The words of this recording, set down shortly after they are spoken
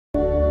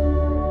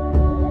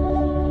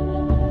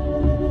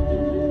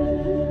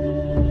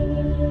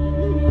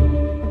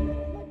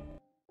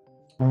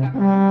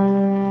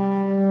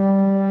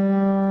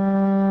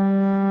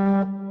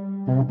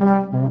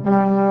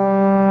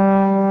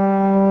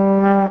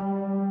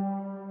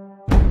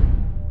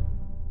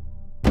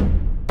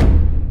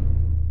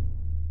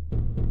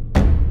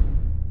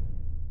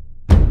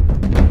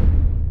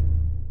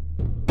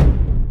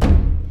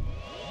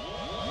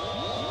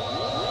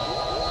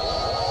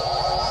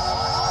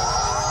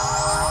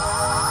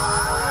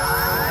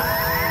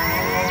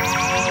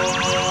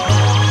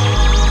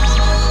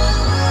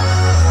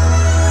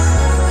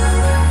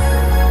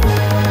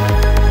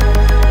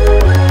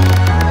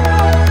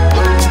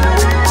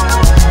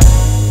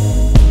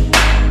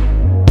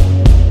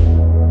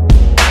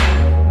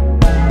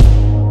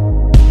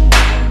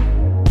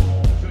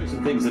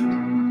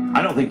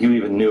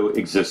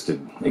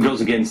Existed. It goes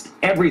against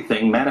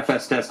everything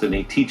Manifest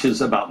Destiny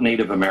teaches about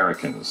Native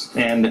Americans.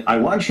 And I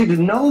want you to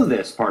know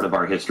this part of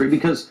our history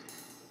because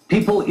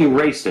people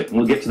erased it. And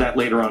we'll get to that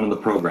later on in the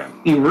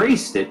program.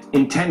 Erased it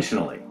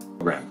intentionally.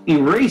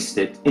 Erased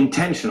it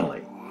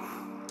intentionally.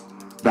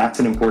 That's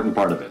an important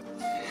part of it.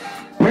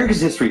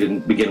 America's history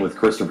didn't begin with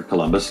Christopher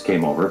Columbus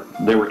came over.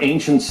 There were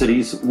ancient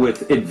cities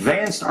with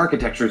advanced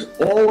architectures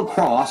all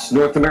across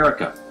North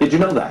America. Did you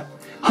know that?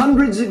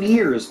 Hundreds of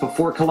years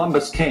before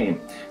Columbus came.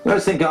 You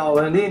always think, oh,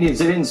 the Indians,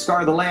 they didn't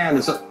scar the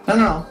land.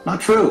 No, not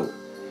true.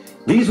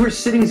 These were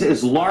cities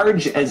as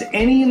large as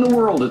any in the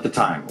world at the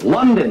time.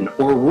 London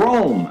or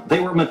Rome,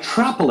 they were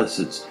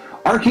metropolises.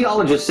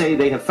 Archaeologists say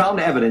they have found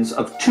evidence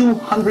of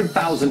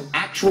 200,000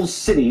 actual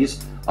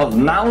cities of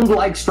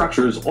mound-like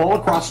structures all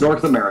across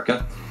North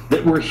America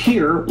that were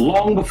here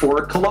long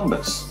before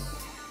Columbus.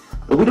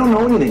 But we don't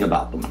know anything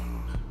about them.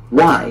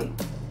 Why?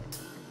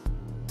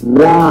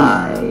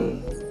 Why?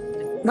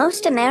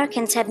 Most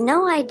Americans have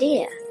no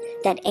idea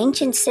that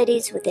ancient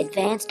cities with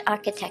advanced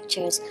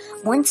architectures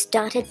once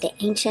dotted the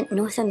ancient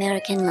North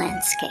American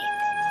landscape.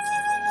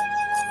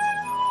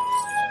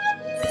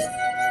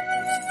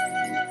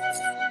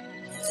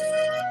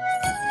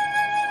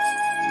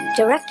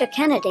 Director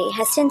Kennedy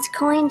has since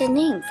coined a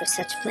name for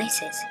such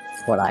places.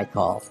 What I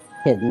call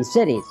hidden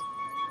cities.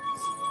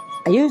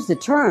 I use the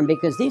term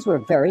because these were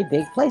very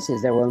big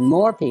places. There were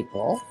more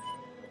people,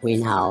 we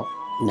now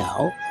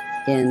know,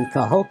 in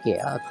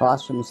Cahokia,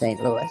 across from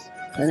St. Louis,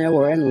 than there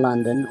were in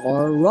London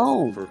or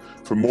Rome.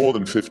 For more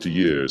than 50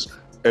 years,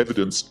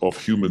 evidence of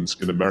humans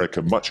in America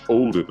much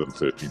older than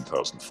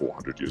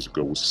 13,400 years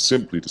ago was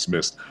simply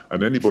dismissed,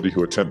 and anybody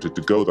who attempted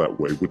to go that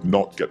way would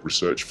not get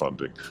research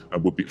funding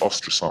and would be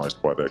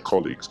ostracized by their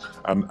colleagues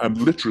and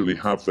literally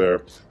have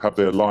their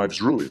lives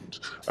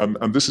ruined.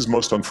 And this is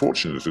most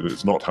unfortunate, and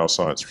it's not how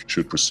science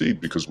should proceed,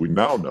 because we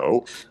now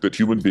know that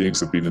human beings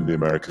have been in the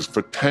Americas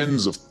for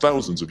tens of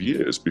thousands of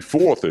years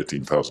before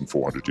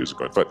 13,400 years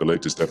ago. In fact, the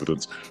latest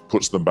evidence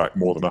puts them back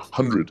more than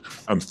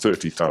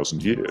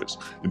 130,000 years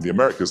in the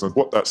Americas. And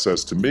what that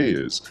says to me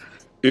is,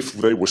 if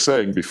they were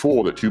saying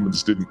before that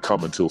humans didn't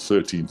come until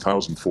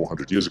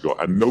 13,400 years ago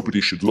and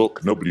nobody should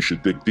look, nobody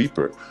should dig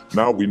deeper,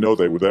 now we know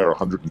they were there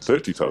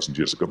 130,000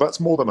 years ago. That's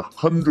more than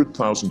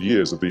 100,000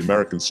 years of the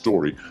American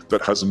story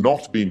that has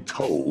not been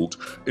told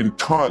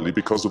entirely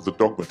because of the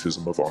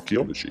dogmatism of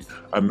archaeology.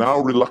 And now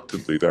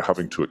reluctantly they're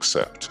having to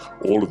accept,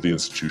 all of the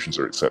institutions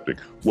are accepting,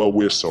 well,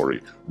 we're sorry,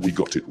 we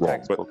got it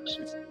wrong. But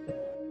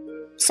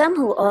some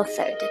who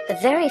authored the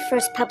very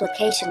first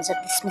publications of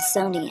the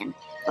Smithsonian,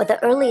 or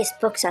the earliest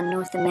books on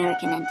North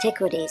American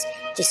antiquities,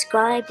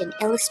 described and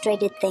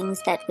illustrated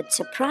things that would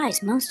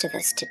surprise most of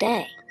us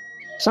today.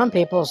 Some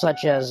people,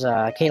 such as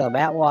Caleb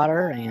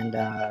Atwater and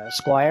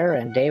Squire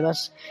and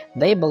Davis,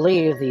 they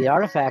believe the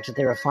artifacts that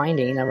they were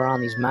finding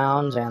around these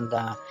mounds and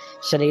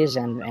cities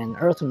and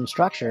earthen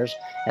structures,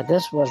 that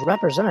this was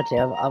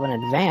representative of an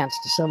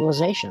advanced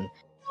civilization.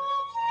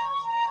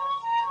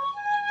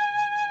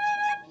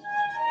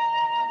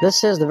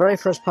 This is the very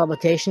first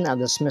publication of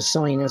the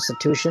Smithsonian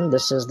Institution.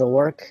 This is the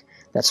work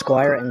that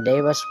Squire and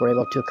Davis were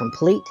able to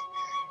complete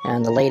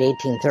in the late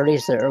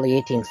 1830s, the early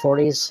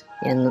 1840s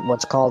in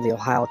what's called the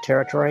Ohio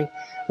Territory,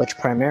 which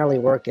primarily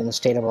worked in the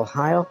state of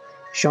Ohio,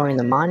 showing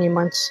the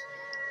monuments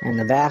and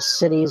the vast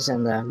cities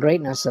and the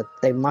greatness that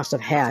they must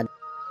have had.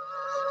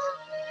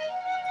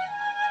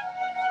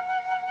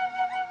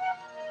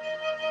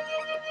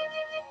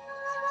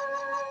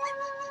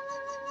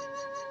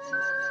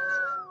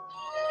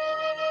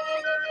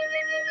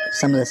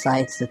 Some of the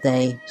sites that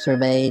they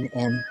surveyed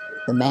and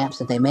the maps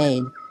that they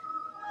made,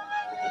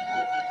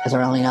 as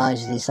our only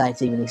knowledge, these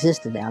sites even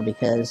existed now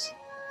because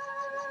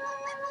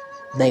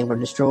they were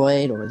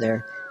destroyed or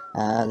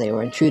they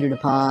were intruded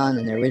upon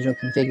and their original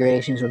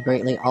configurations were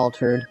greatly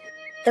altered.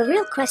 The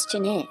real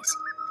question is,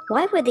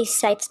 why were these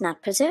sites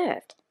not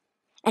preserved?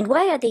 And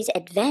why are these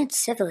advanced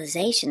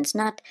civilizations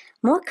not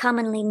more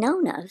commonly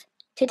known of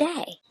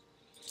today?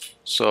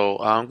 So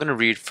I'm going to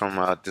read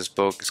from this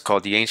book. It's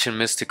called The Ancient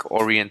Mystic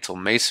Oriental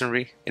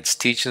Masonry, Its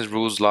Teachings,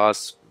 Rules,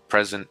 Laws,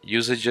 Present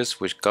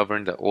Usages, which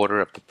govern the order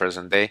of the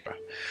present day.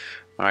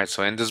 Alright,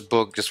 so in this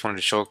book, just wanted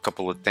to show a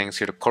couple of things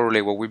here to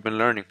correlate what we've been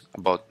learning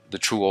about the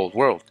true old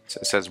world.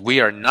 So it says, we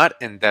are not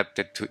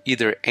indebted to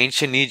either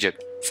ancient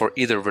Egypt for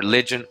either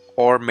religion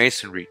or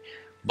masonry,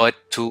 but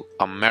to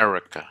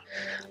America.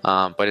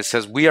 But it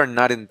says we are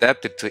not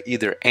indebted to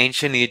either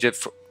ancient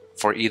Egypt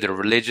for either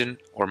religion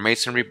or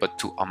masonry, but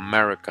to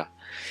America.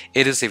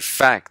 It is a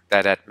fact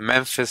that at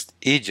Memphis,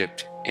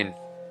 Egypt, in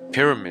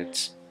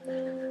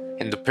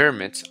the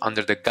pyramids,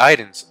 under the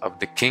guidance of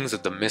the kings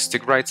of the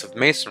mystic rites of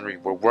masonry,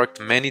 were worked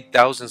many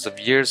thousands of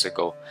years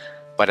ago.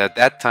 But at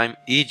that time,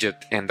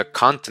 Egypt and the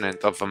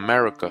continent of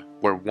America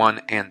were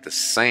one and the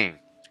same.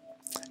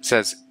 It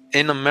says,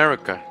 in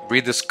America,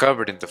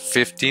 rediscovered in the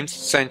 15th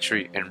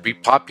century and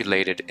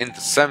repopulated in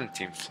the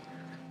 17th,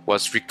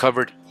 was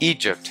recovered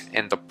Egypt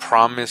and the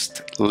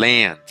Promised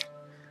Land.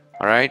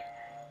 Alright?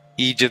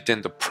 Egypt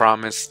and the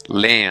Promised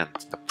Land.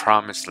 The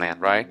Promised Land,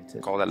 right?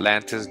 Called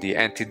Atlantis, the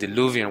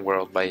Antediluvian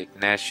World by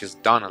Ignatius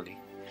Donnelly.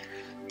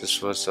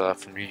 This was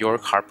from New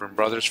York, Harper &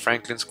 Brothers,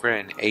 Franklin Square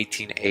in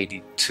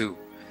 1882.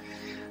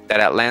 That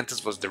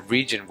Atlantis was the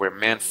region where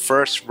man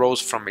first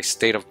rose from a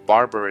state of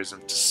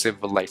barbarism to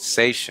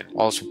civilization.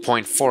 Also,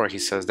 point 4, he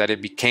says that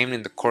it became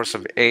in the course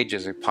of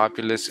ages a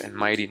populous and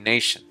mighty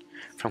nation,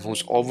 from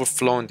whose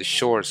overflowing the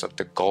shores of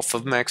the Gulf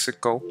of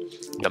Mexico,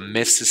 the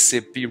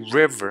Mississippi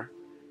River,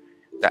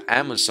 the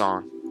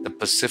Amazon, the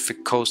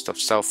Pacific coast of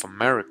South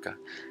America,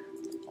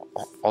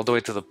 all the way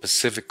to the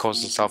Pacific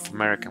coast of South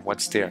America.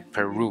 What's there?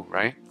 Peru,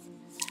 right?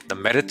 The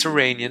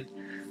Mediterranean,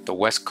 the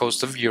west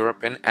coast of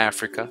Europe and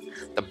Africa,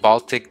 the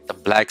Baltic, the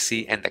Black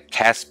Sea, and the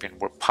Caspian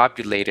were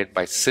populated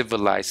by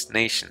civilized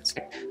nations.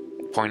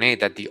 Point 8,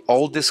 that the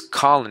oldest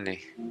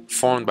colony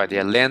formed by the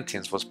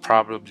Atlanteans was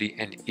probably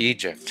in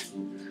Egypt,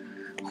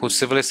 whose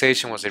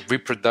civilization was a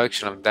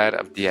reproduction of that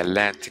of the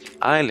Atlantic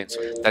islands,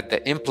 that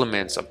the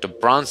implements of the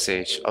Bronze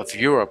Age of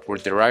Europe were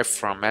derived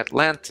from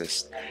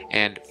Atlantis.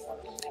 And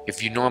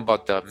if you know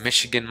about the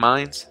Michigan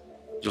mines,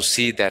 you'll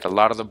see that a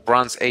lot of the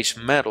Bronze Age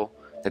metal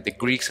that the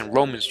Greeks and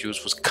Romans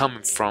used was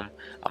coming from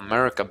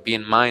America,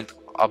 being mined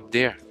up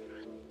there.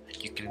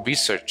 You can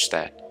research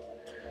that.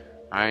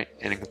 Alright,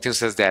 and it continues,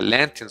 says the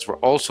Atlanteans were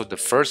also the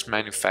first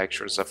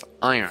manufacturers of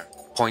iron.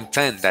 Point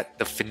 10, that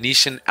the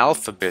Phoenician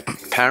alphabet,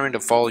 parent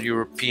of all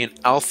European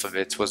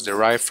alphabets, was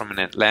derived from an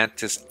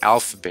Atlantis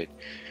alphabet,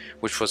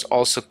 which was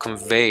also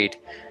conveyed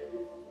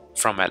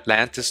from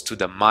Atlantis to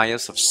the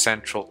Mayas of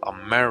Central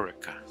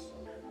America.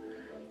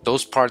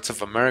 Those parts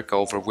of America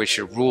over which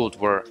it ruled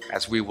were,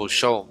 as we will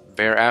show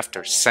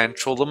thereafter,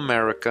 Central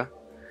America,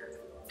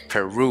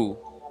 Peru,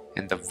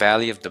 and the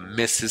valley of the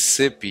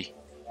Mississippi,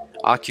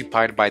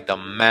 occupied by the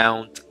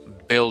Mound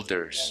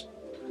Builders.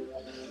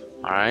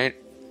 Alright?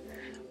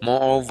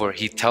 Moreover,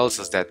 he tells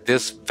us that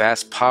this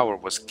vast power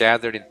was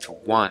gathered into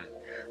one,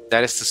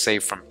 that is to say,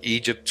 from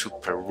Egypt to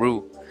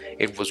Peru,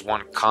 it was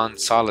one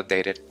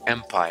consolidated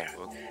empire.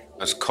 It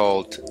was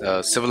called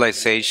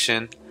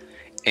Civilization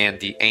and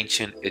the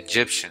Ancient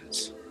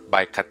Egyptians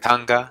by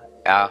Katanga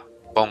A.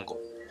 Bongo.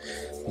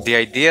 The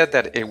idea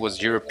that it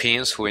was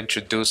Europeans who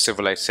introduced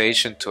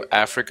civilization to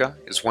Africa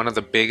is one of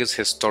the biggest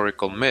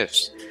historical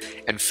myths.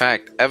 In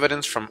fact,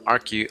 evidence from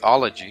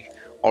archaeology,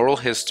 oral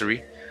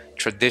history,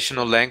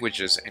 traditional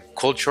languages, and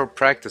cultural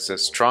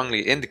practices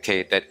strongly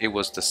indicate that it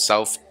was the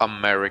South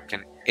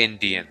American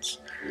Indians.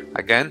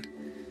 Again,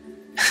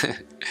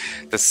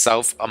 the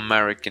South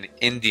American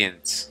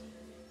Indians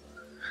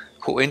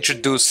who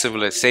introduced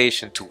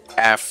civilization to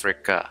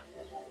Africa.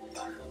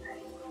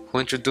 Who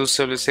introduced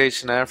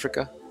civilization to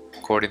Africa?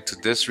 According to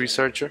this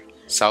researcher,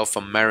 South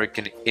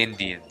American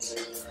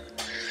Indians.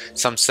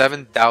 Some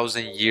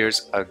 7,000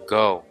 years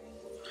ago.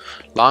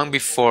 Long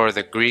before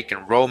the Greek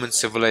and Roman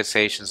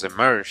civilizations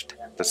emerged,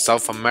 the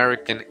South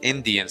American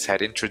Indians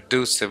had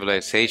introduced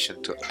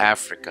civilization to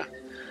Africa,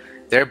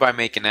 thereby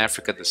making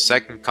Africa the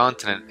second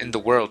continent in the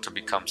world to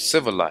become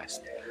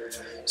civilized.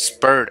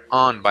 Spurred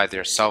on by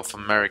their South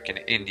American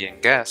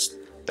Indian guests,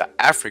 the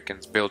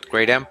Africans built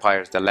great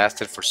empires that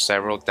lasted for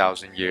several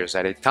thousand years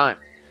at a time.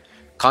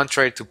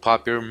 Contrary to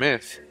popular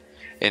myth,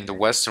 in the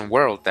Western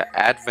world, the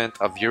advent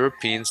of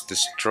Europeans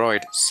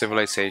destroyed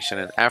civilization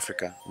in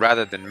Africa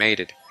rather than made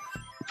it.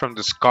 From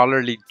the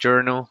scholarly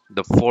journal,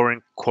 The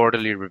Foreign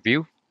Quarterly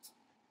Review,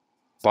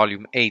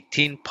 Volume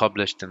 18,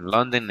 published in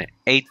London in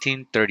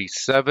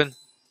 1837.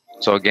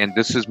 So again,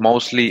 this is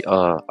mostly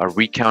a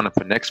recount of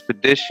an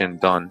expedition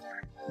done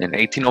in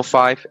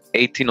 1805,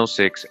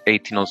 1806,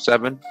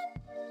 1807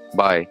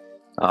 by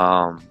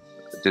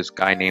this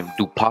guy named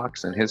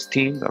Dupax and his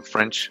team, a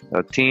French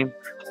team.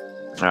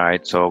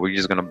 Alright, so we're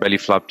just going to belly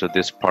flop to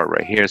this part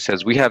right here. It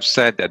says, we have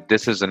said that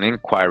this is an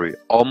inquiry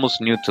almost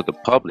new to the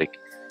public.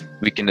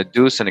 We can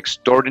deduce an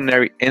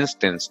extraordinary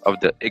instance of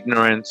the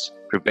ignorance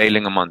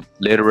prevailing among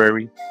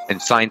literary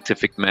and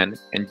scientific men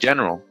in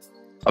general,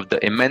 of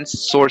the immense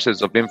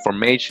sources of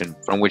information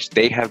from which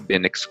they have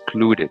been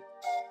excluded.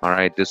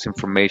 Alright, this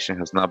information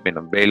has not been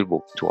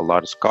available to a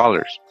lot of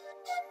scholars.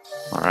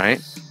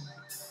 Alright,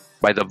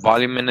 by the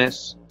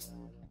voluminous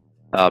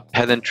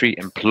pedantry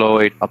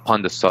employed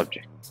upon the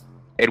subject.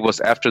 It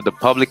was after the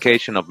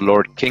publication of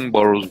Lord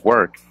Kingborough's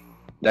work,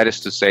 that is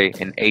to say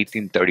in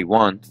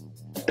 1831,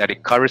 that a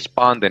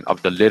correspondent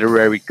of the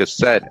Literary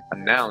Gazette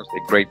announced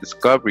a great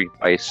discovery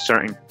by a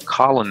certain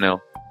Colonel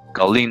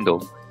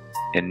Galindo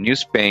in New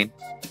Spain,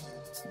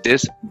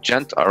 this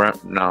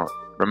now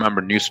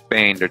remember New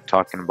Spain, they're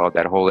talking about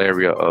that whole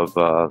area of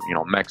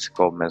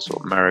Mexico,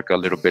 Mesoamerica, a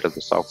little bit of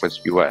the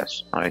Southwest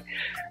U.S., right,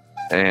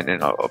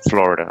 and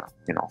Florida.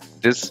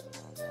 This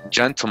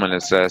gentleman,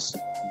 it says,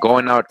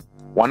 going out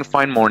one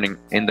fine morning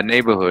in the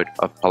neighborhood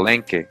of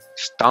Palenque,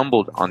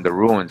 stumbled on the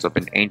ruins of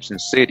an ancient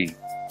city,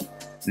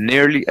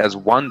 nearly as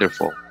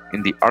wonderful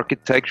in the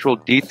architectural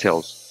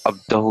details of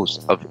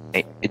those of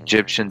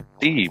Egyptian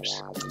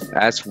Thebes.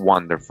 As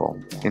wonderful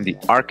in the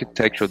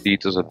architectural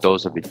details of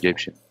those of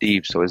Egyptian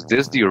Thebes. So is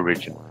this the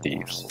original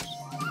Thebes?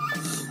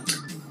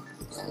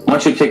 I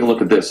want you to take a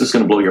look at this. This is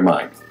going to blow your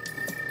mind.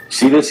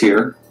 See this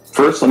here?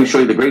 First, let me show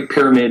you the Great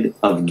Pyramid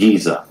of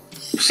Giza.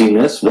 You've seen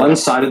this, one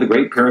side of the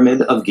Great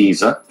Pyramid of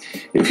Giza.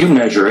 If you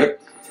measure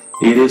it,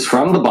 it is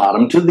from the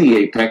bottom to the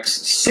apex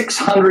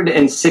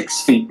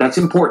 606 feet. That's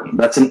important.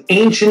 That's an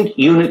ancient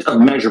unit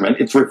of measurement.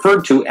 It's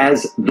referred to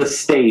as the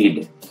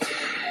stade.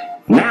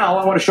 Now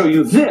I want to show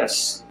you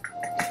this.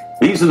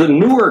 These are the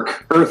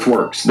Newark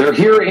earthworks. They're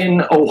here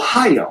in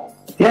Ohio.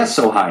 Yes,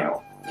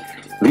 Ohio.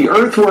 The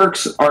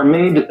earthworks are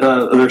made,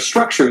 they're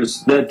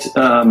structures that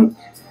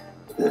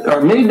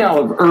are made now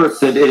of earth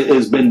that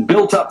has been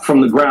built up from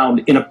the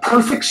ground in a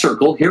perfect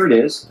circle. Here it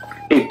is,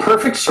 a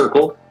perfect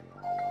circle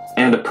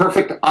and a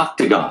perfect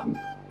octagon.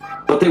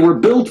 But they were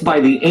built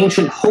by the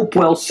ancient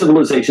Hopewell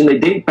civilization. They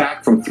date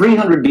back from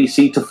 300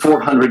 BC to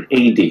 400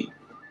 AD.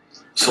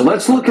 So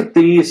let's look at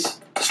these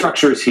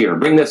structures here.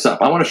 Bring this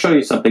up. I want to show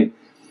you something.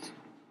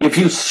 If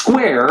you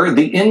square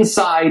the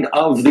inside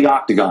of the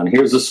octagon,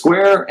 here's a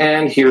square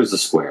and here's a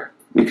square.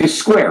 If you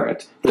square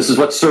it, this is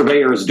what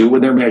surveyors do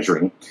when they're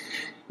measuring.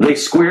 They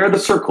square the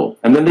circle,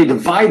 and then they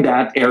divide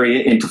that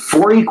area into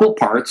 4 equal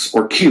parts,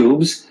 or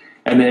cubes,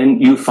 and then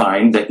you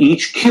find that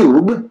each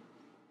cube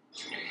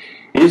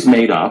is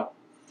made up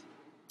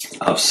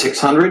of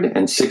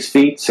 606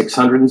 feet,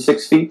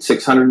 606 feet,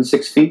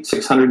 606 feet,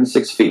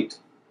 606 feet.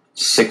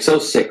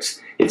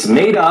 606. It's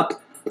made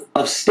up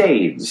of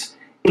stades,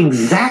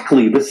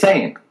 exactly the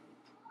same.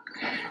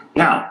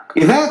 Now,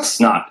 if that's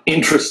not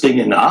interesting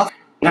enough,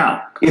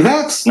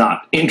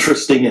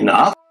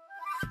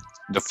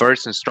 The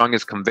first and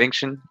strongest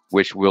conviction,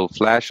 which will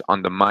flash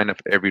on the mind of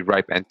every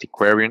ripe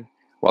antiquarian,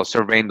 while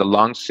surveying the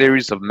long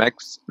series of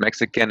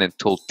Mexican and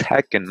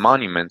Toltecan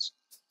monuments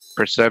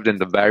preserved in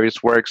the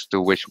various works to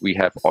which we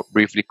have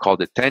briefly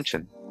called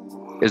attention,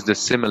 is the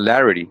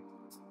similarity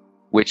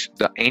which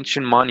the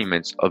ancient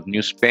monuments of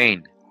New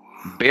Spain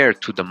bear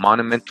to the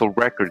monumental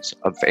records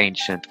of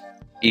ancient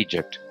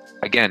Egypt.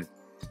 Again,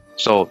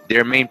 so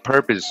their main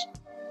purpose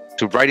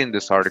to writing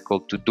this article,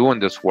 to doing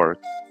this work,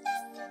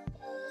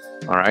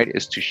 all right,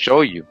 is to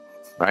show you,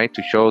 right,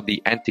 to show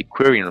the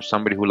antiquarian or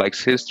somebody who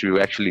likes history, who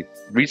actually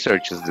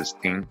researches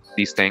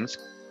these things,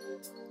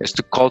 is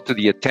to call to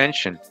the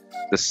attention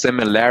the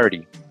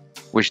similarity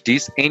which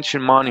these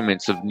ancient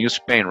monuments of New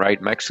Spain,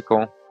 right,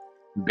 Mexico,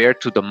 bear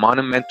to the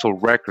monumental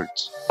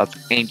records of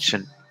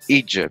ancient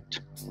Egypt.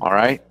 All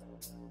right,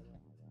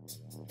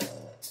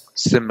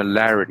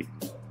 similarity.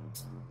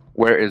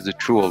 Where is the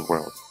true old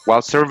world?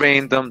 While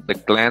surveying them, the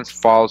glance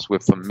falls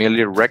with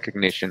familiar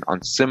recognition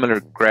on similar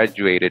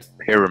graduated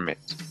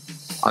pyramids,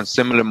 on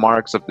similar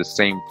marks of the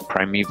same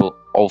primeval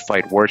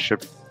Ophite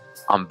worship,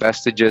 on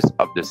vestiges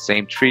of the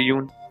same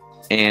triune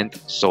and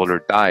solar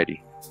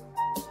deity,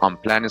 on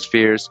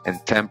planispheres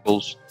and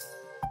temples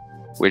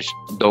which,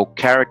 though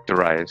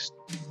characterized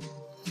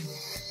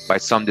by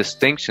some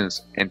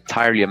distinctions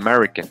entirely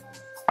American,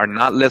 are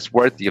not less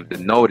worthy of the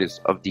notice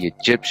of the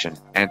Egyptian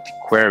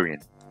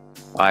antiquarian.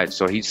 Alright,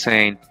 so he's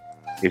saying,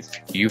 if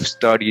you've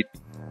studied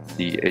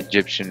the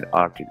Egyptian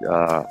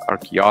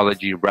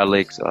archaeology,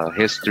 relics,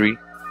 history,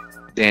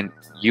 then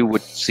you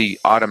would see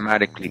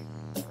automatically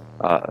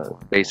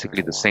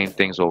basically the same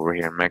things over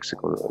here in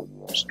Mexico.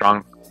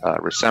 Strong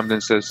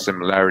resemblances,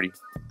 similarity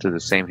to the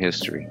same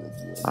history.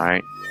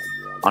 Alright.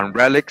 On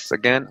relics,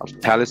 again,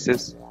 of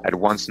palaces, at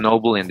once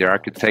noble in their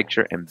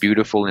architecture and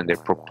beautiful in their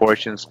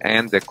proportions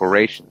and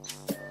decorations.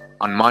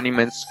 On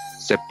monuments,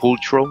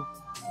 sepulchral,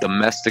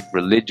 domestic,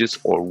 religious,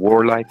 or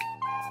warlike,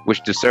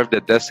 which deserve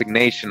the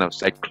designation of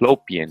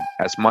Cyclopean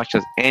as much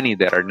as any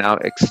that are now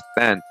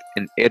extant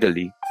in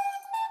Italy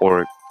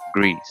or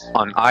Greece.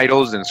 On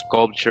idols and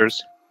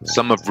sculptures,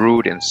 some of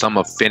rude and some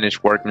of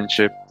finished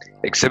workmanship,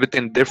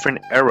 exhibiting different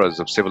eras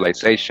of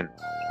civilization,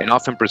 and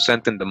often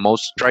presenting the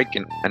most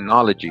striking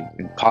analogy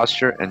in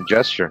posture and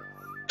gesture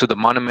to the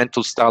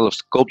monumental style of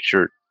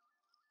sculpture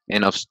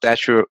and of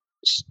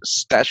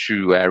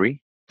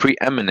statuary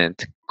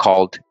preeminent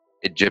called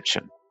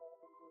Egyptian.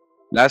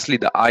 Lastly,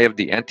 the eye of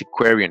the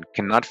antiquarian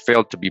cannot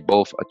fail to be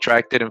both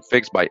attracted and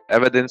fixed by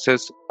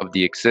evidences of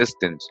the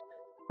existence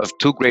of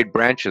 2 great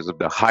branches of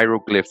the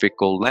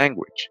hieroglyphical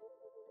language,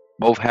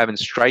 both having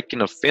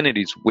striking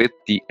affinities with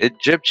the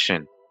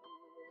Egyptian,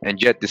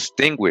 and yet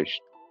distinguished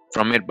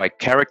from it by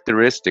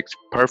characteristics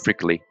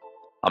perfectly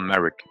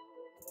American.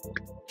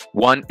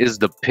 One is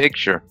the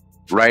picture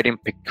writing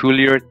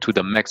peculiar to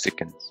the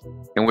Mexicans,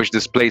 and which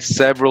displays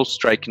several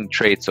striking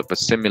traits of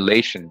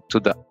assimilation to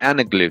the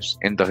anaglyphs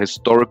in the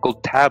historical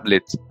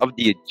tablets of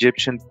the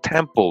Egyptian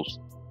temples.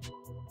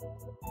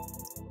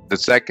 The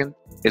second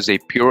is a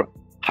pure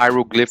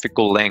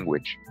hieroglyphical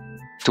language,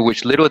 to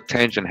which little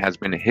attention has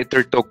been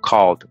hitherto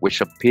called,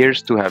 which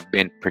appears to have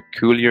been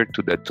peculiar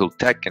to the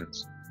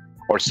Toltecans,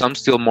 or some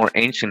still more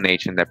ancient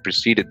nation that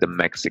preceded the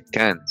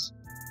Mexicans,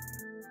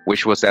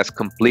 which was as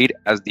complete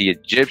as the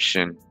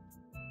Egyptian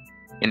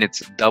in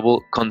its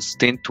double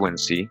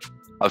constituency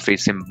of a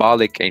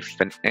symbolic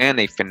and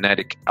a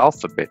phonetic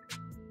alphabet,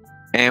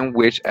 and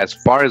which, as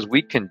far as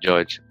we can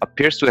judge,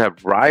 appears to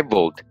have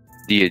rivaled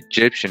the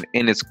Egyptian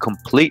in its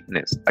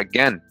completeness.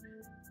 Again,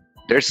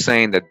 they're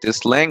saying that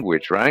this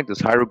language, right,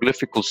 this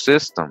hieroglyphical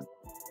system,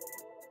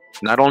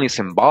 not only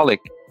symbolic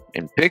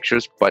in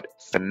pictures, but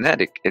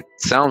phonetic. It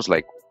sounds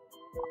like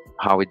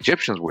how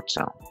Egyptians would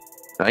sound,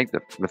 right?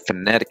 The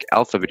phonetic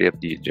alphabet of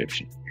the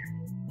Egyptian.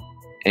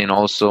 And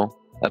also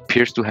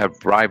appears to have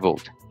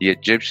rivaled the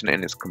Egyptian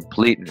in its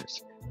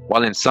completeness,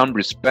 while in some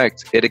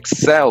respects it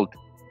excelled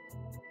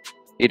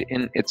it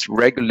in its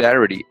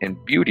regularity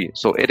and beauty.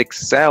 So it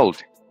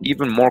excelled,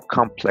 even more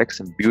complex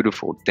and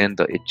beautiful than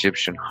the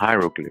Egyptian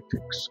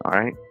hieroglyphics, all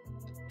right?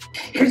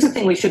 Here's the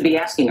thing we should be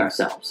asking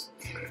ourselves.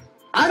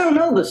 I don't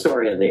know the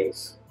story of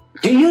these.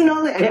 Do you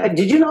know that?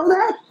 Did you know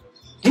that?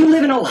 Do you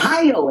live in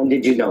Ohio and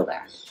did you know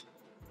that?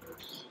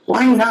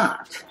 Why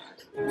not?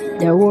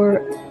 There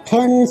were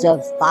tens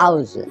of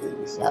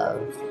thousands of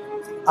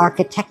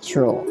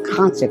architectural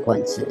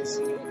consequences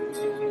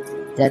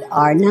that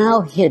are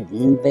now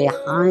hidden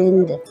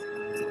behind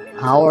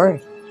our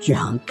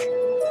junk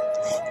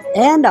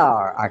and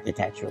our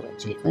architectural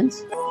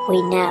achievements.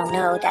 We now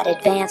know that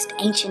advanced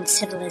ancient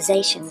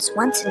civilizations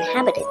once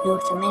inhabited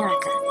North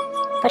America,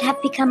 but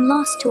have become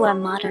lost to our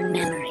modern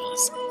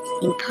memories,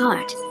 in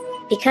part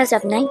because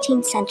of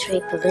 19th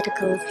century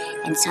political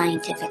and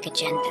scientific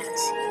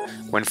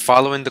agendas. When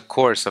following the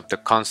course of the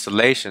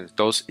constellations,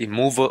 those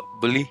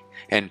immovably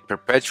and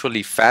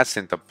perpetually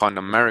fastened upon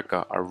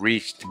America are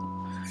reached,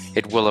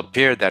 it will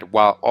appear that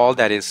while all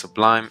that is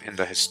sublime in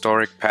the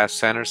historic past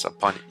centers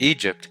upon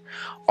Egypt,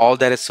 all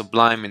that is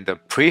sublime in the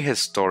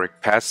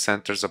prehistoric past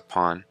centers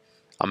upon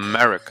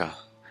America,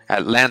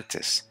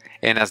 Atlantis,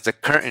 and as the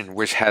curtain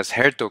which has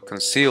hitherto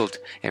concealed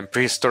a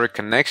prehistoric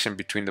connection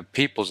between the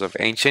peoples of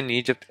ancient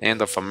Egypt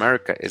and of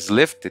America is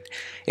lifted,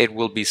 it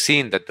will be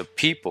seen that the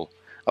people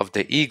of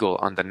the eagle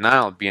on the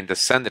Nile being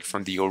descended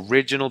from the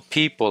original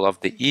people of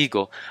the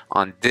eagle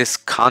on this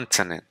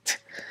continent.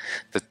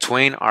 The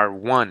twain are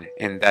one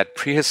in that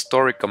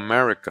prehistoric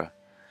America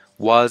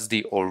was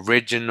the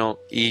original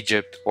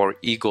Egypt or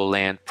Eagle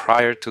Land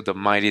prior to the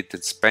mighty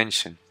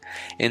dispersion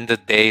in the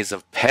days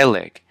of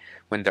Peleg,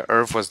 when the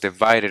earth was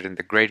divided and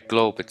the great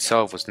globe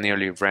itself was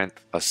nearly rent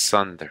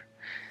asunder.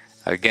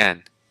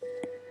 Again,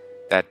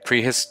 that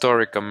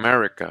prehistoric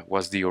America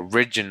was the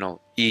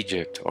original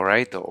Egypt, all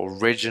right? The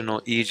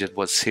original Egypt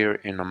was here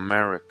in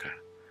America.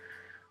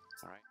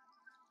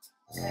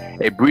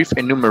 A brief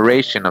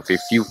enumeration of a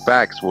few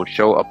facts will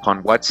show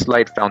upon what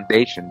slight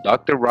foundation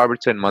Dr.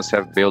 Robertson must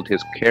have built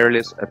his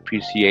careless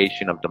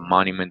appreciation of the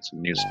monuments of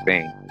New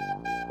Spain.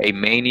 A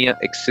mania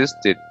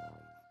existed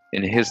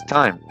in his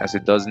time, as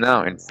it does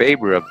now, in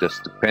favor of the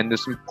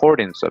stupendous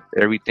importance of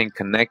everything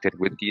connected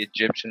with the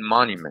Egyptian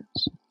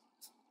monuments.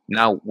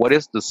 Now, what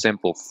is the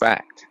simple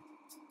fact?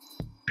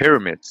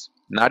 Pyramids,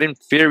 not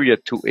inferior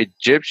to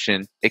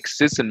Egyptian,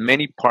 exist in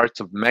many parts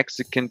of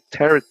Mexican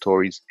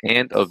territories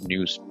and of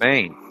New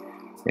Spain.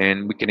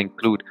 And we can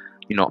include,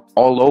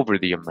 all over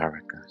the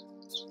Americas.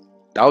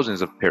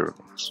 Thousands of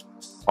pyramids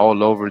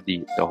all over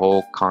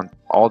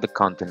all the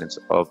continents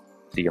of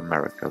the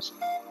Americas.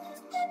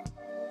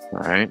 All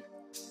right.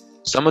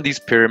 Some of these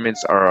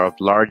pyramids are of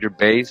larger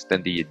base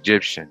than the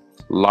Egyptian,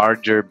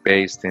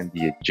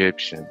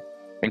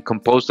 and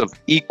composed of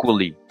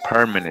equally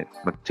permanent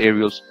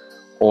materials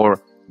or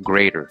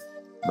greater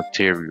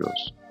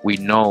materials. We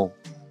know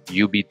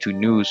UB2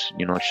 News,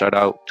 shout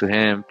out to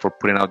him for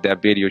putting out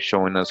that video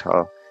showing us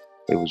how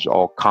it was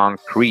all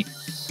concrete.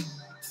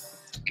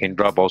 Ken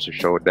Drop also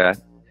showed that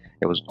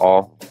it was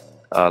all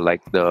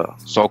like the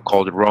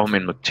so-called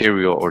Roman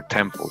material or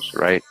temples,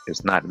 right?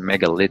 It's not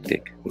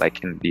megalithic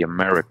like in the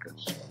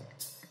Americas.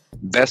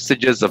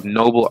 Vestiges of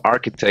noble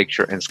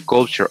architecture and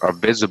sculpture are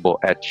visible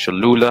at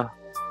Cholula,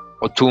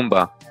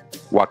 Otumba,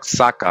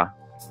 Oaxaca,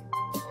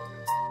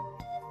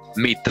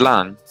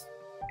 Mitlan,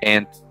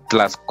 and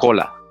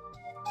Tlaxcola.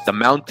 The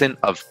mountain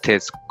of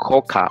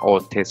Texcoca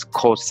or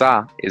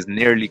Texcosa is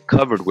nearly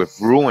covered with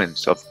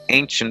ruins of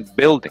ancient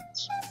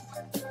buildings.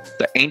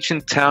 The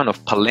ancient town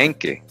of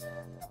Palenque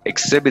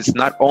exhibits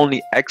not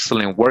only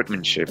excellent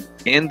workmanship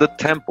in the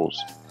temples,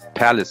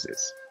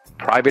 palaces,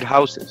 private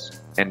houses,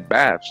 and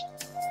baths,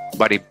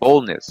 but a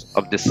boldness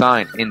of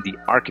design in the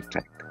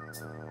architect,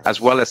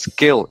 as well as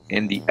skill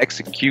in the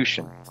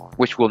execution,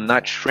 which will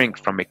not shrink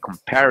from a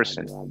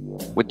comparison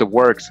with the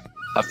works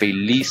of at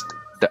least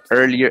the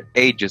earlier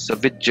ages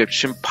of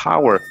Egyptian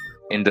power,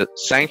 In the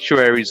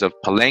sanctuaries of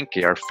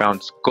Palenque are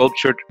found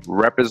sculptured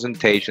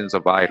representations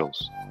of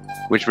idols,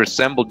 which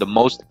resemble the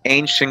most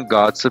ancient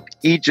gods of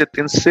Egypt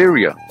and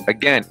Syria.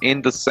 Again,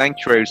 in the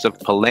sanctuaries of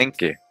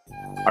Palenque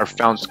are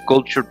found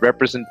sculptured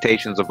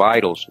representations of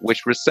idols,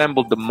 which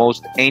resemble the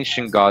most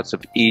ancient gods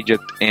of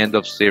Egypt and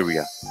of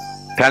Syria.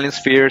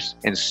 Palinspheres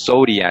and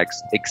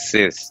zodiacs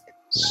exist.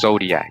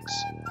 Zodiacs,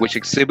 which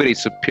exhibit a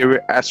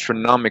superior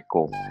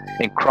astronomical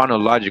and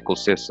chronological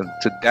system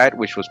to that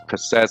which was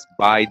possessed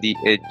by the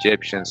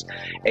Egyptians.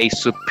 A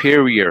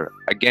superior,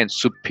 again,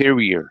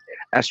 superior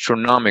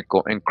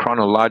astronomical and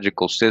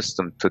chronological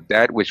system to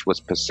that which was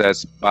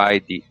possessed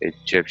by the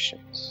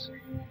Egyptians.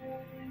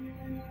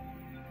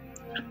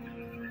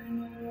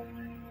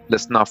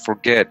 Let's not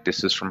forget,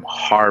 this is from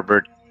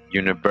Harvard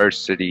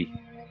University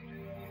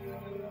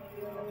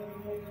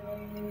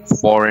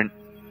Foreign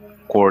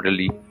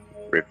Quarterly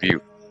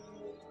Review.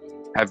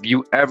 Have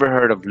you ever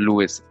heard of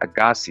Louis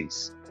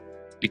Agassiz?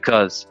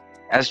 Because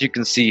as you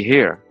can see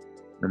here,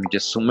 let me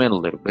just zoom in a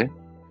little bit,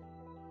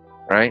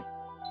 right?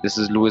 This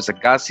is Louis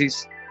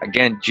Agassiz,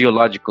 again,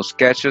 Geological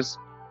Sketches,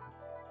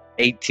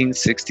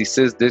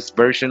 1866, this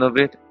version of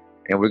it.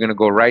 And we're gonna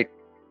go right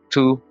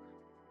to,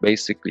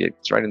 basically,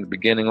 it's right in the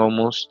beginning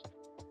almost.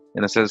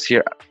 And it says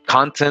here,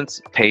 contents,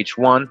 page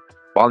 1,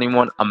 Volume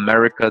 1,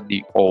 America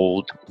the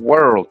Old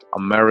World.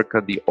 America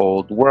the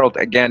Old World.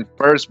 Again,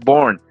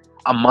 firstborn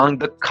among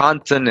the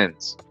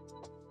continents.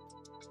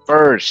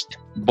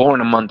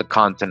 Firstborn among the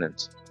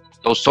continents.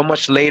 Though so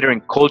much later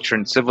in culture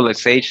and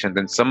civilization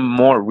than some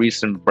more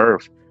recent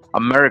birth,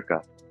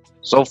 America,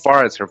 so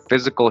far as her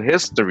physical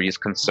history is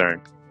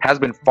concerned, has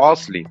been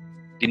falsely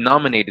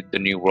denominated the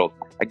New World.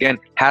 Again,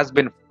 has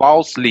been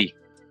falsely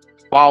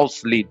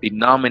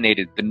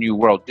denominated the New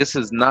World. This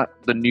is not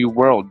the New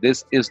World.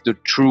 This is the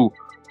true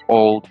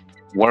Old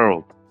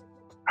World.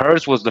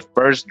 Hers was the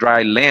first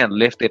dry land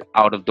lifted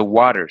out of the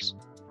waters.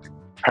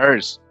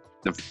 Hers,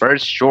 the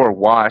first shore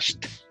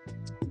washed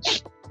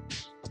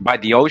by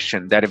the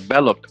ocean that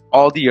enveloped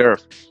all the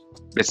earth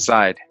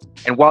beside.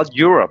 And while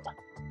Europe,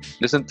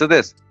 listen to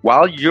this,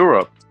 while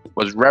Europe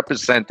was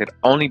represented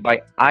only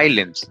by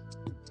islands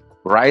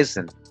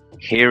rising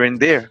here and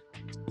there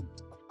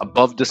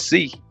above the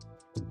sea,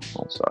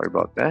 oh, sorry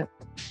about that,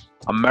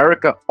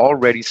 America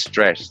already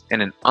stretched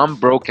in an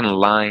unbroken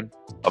line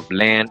of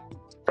land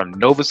from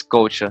Nova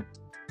Scotia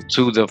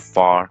to the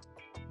far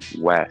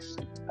west.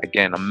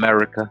 Again,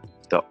 America,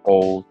 the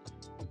Old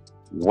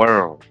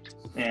World.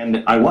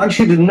 And I want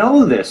you to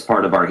know this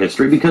part of our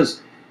history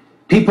because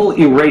people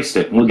erased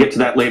it. And we'll get to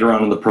that later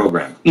on in the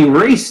program.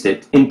 Erased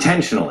it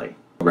intentionally.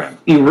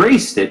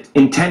 Erased it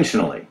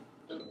intentionally.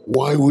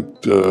 Why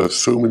would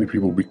so many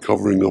people be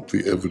covering up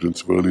the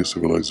evidence of earlier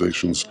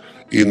civilizations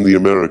in the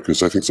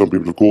Americas? I think some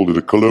people have called it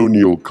a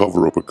colonial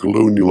cover-up, a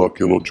colonial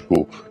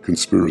archaeological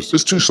conspiracy.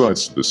 There's two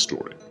sides to this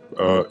story.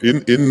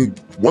 In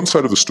one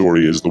side of the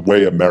story is the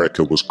way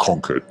America was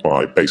conquered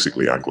by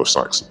basically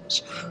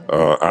Anglo-Saxons,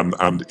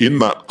 and in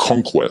that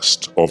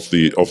conquest of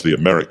the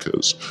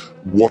Americas,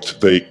 what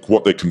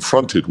they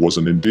confronted was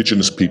an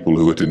indigenous people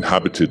who had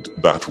inhabited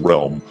that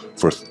realm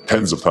for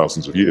tens of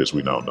thousands of years,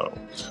 we now know.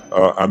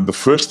 And the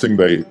first thing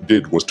they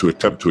did was to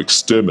attempt to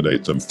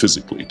exterminate them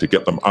physically, to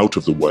get them out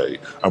of the way.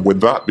 And when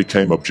that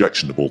became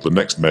objectionable, the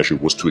next measure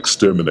was to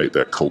exterminate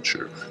their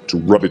culture, to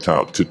rub it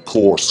out, to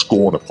pour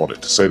scorn upon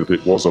it, to say that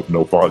it was of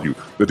no value,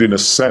 that in a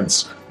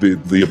sense,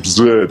 the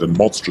absurd and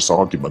monstrous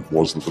argument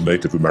was that the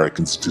Native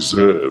Americans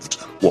deserved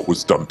what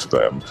was done to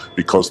them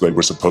because they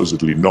were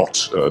supposedly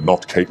not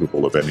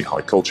capable of any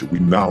high culture. We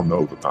now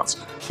know that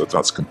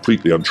that's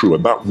completely untrue,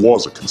 and that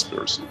was a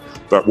conspiracy.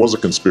 That was a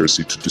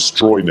conspiracy to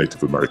destroy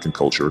Native American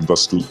culture and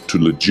thus to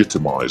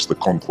legitimize the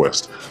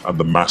conquest and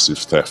the massive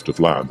theft of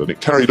land. And it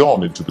carried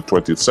on into the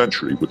 20th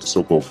century with the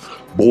so-called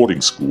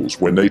boarding schools,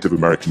 where Native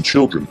American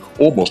children,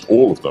 almost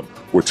all of them,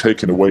 were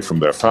taken away from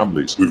their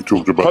families, We've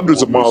talked about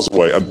hundreds of miles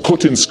away, and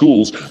put in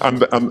schools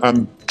and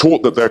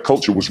taught that their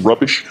culture was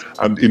rubbish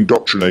and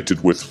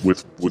indoctrinated with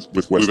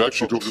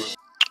Western culture.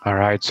 All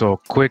right, so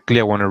quickly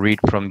I want to read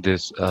from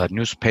this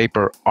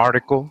newspaper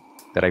article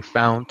that I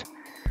found.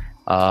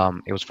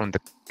 It was from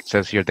it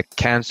says here, the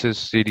Kansas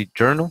City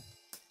Journal,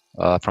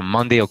 from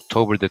Monday,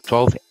 October the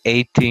 12th,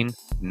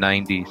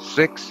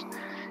 1896.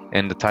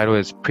 And the title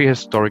is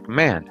Prehistoric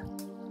Man,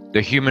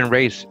 the Human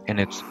Race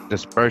and Its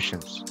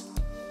Dispersions.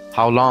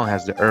 How long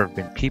has the earth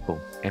been people,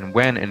 and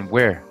when and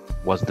where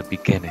was the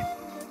beginning?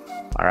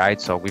 All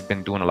right, so we've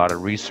been doing a lot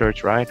of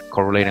research, right?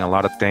 Correlating a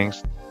lot of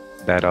things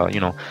that,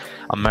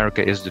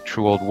 America is the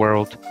true old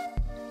world.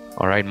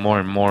 All right, more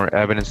and more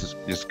evidence is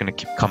just going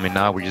to keep coming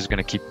out. We're just going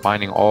to keep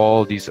finding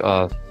all these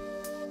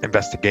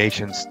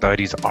investigations,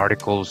 studies,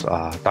 articles,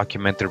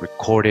 documented,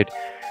 recorded,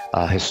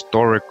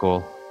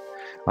 historical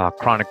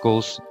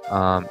chronicles,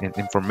 and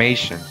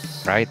information,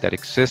 right, that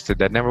existed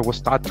that never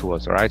was taught to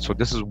us. All right, so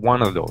this is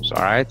one of those.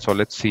 All right, so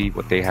let's see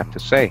what they have to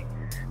say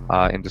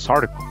in this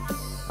article.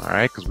 All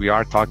right, because we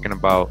are talking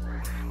about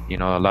You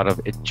know, a lot of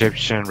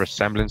Egyptian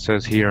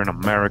resemblances here in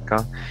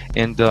America.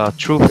 And the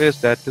truth is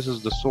that this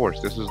is the source,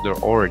 this is their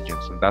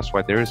origins, and that's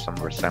why there is some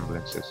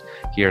resemblances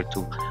here to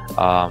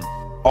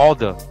all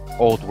the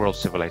old world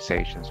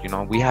civilizations. You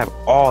know, we have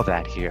all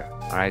that here.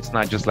 All right, it's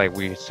not just like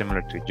we're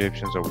similar to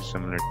Egyptians or we're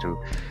similar to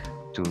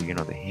you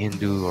know, the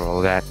Hindu or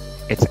all that.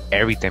 It's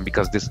everything,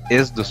 because this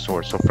is the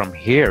source. So from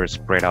here it's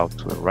spread out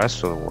to the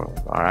rest of the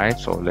world. All right,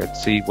 so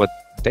let's see what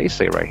they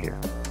say right here.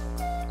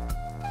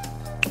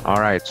 All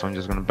right, so I'm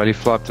just going to belly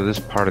flop to this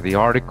part of the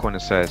article, and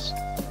it says,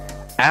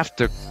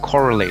 after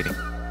correlating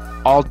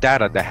all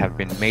data that have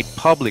been made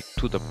public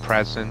to the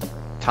present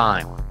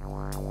time,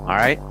 all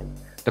right,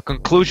 the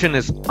conclusion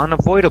is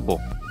unavoidable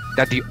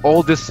that the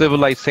oldest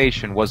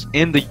civilization was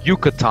in the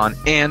Yucatan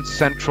and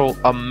Central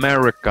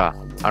America.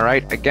 All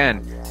right,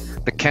 again,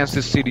 the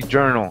Kansas City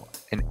Journal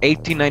in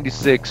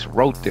 1896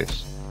 wrote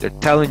this. They're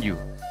telling you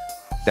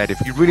that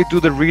if you really do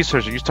the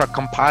research and you start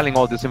compiling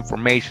all this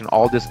information,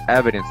 all this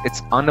evidence,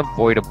 it's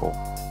unavoidable,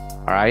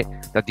 all right,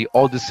 that the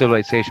oldest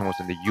civilization was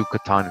in the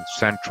Yucatan and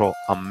Central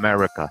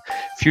America.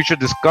 Future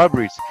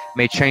discoveries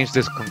may change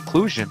this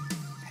conclusion.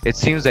 It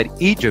seems that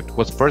Egypt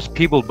was first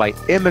peopled by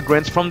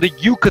immigrants from the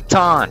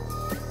Yucatan.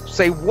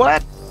 Say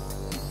what?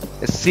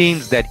 It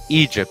seems that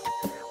Egypt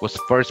was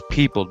first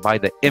peopled by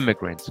the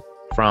immigrants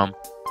from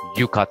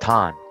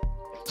Yucatan.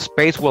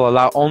 Space will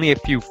allow only a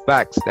few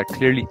facts that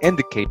clearly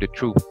indicate the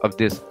truth of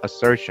this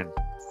assertion.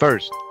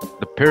 First,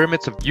 the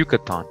pyramids of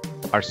Yucatan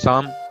are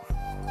some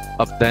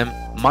of them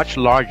much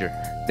larger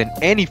than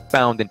any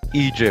found in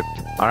Egypt.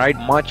 All right,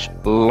 much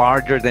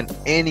larger than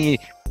any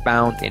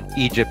found in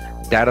Egypt.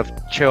 That of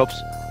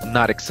Cheops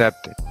not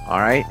accepted. All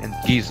right, and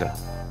Giza.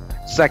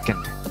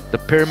 Second, the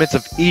pyramids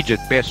of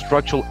Egypt bear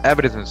structural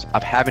evidence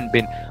of having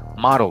been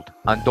modeled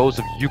on those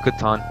of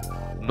Yucatan,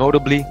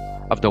 notably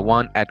of the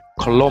one at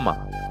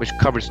Coloma, which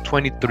covers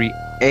 23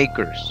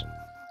 acres.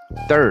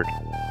 Third,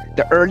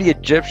 the early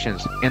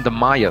Egyptians and the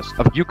Mayas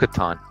of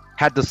Yucatan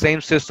had the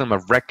same system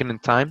of reckoning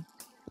time,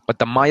 but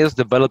the Mayas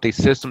developed a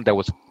system that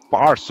was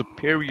far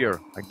superior.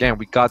 Again,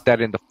 we got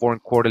that in the Foreign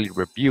Quarterly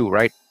Review,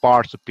 right?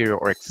 Far superior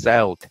or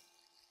excelled,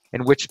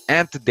 in which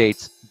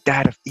antedates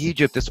that of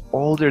Egypt, is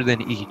older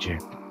than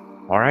Egypt.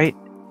 All right.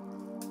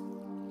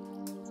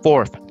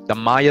 Fourth, the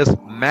Mayas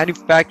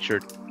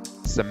manufactured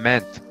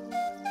cement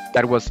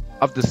that was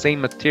of the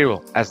same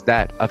material as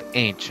that of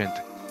ancient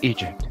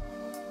Egypt.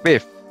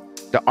 Fifth,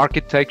 the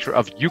architecture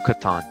of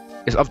Yucatan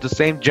is of the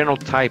same general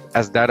type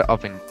as that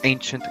of an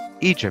ancient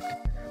Egypt,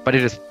 but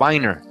it is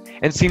finer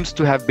and seems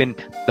to have been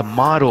the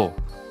model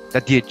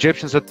that the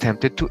Egyptians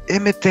attempted to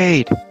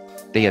imitate.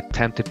 They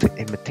attempted to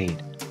imitate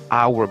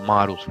our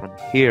models from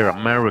here,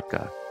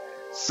 America.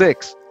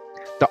 Sixth,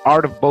 the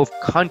art of both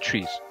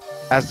countries,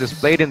 as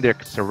displayed in their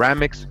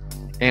ceramics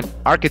and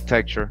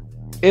architecture,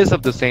 is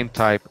of the same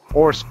type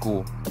or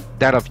school,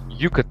 that of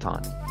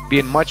Yucatan,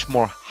 being much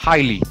more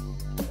highly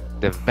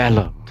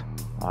developed.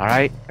 All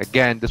right,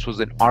 again, this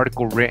was an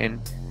article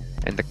written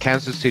in the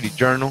Kansas City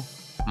Journal,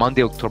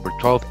 Monday, October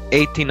 12th,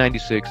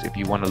 1896. If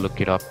you want to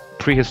look it up,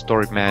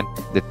 prehistoric man,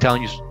 they're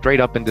telling you straight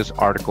up in this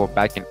article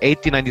back in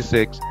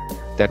 1896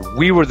 that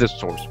we were the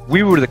source,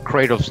 we were the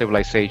cradle of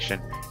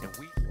civilization, and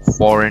we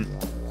Foreign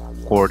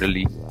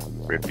Quarterly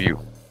Review.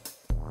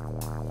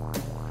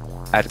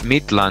 At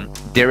Mitlan,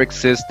 there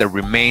exists the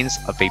remains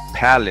of a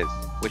palace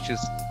which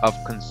is of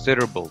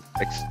considerable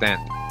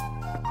extent.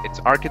 Its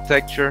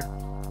architecture,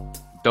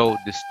 though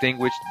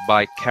distinguished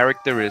by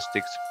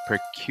characteristics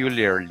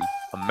peculiarly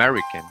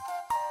American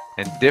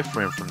and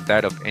different from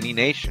that of any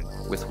nation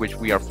with which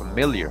we are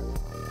familiar,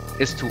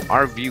 is to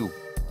our view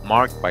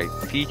marked by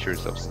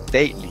features of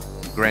stately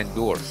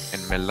grandeur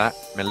and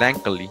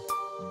melancholy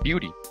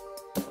beauty.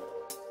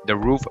 The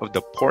roof of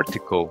the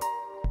portico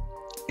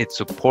is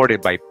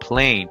supported by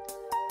plain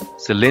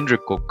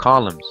cylindrical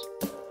columns,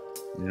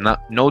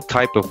 no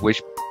type of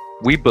which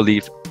we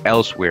believe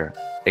elsewhere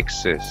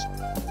exists.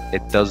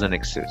 It doesn't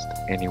exist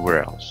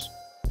anywhere else.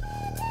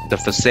 The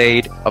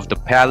facade of the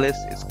palace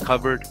is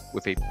covered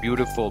with a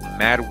beautiful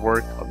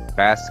matwork of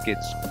basket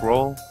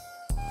scroll,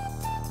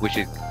 which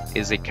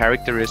is a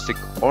characteristic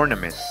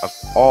ornament of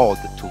all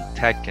the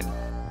Toltecan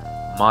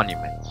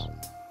monuments,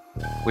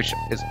 which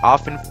is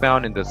often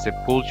found in the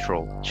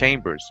sepulchral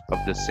chambers of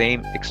the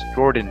same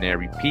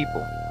extraordinary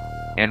people,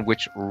 and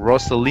which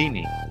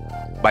Rossellini,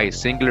 by a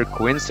singular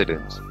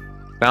coincidence,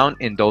 found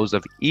in those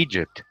of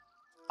Egypt,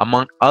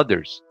 among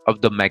others of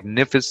the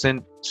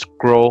magnificent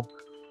scroll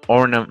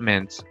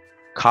ornaments,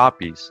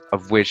 copies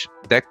of which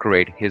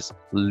decorate his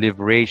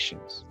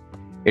liberations.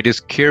 It is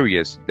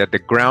curious that the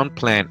ground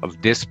plan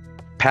of this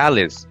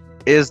palace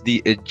is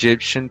the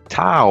Egyptian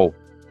Tau.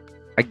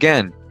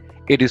 Again,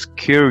 it is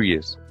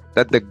curious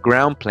that the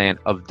ground plan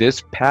of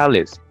this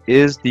palace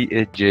is the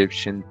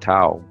Egyptian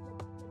Tau.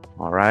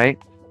 All right?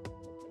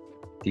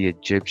 The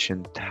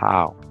Egyptian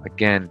Tau.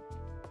 Again,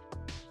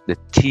 the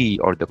T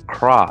or the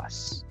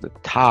cross, the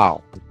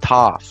Tau, the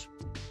Taf.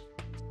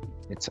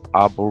 It's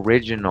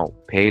Aboriginal,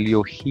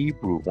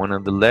 Paleo-Hebrew, one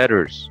of the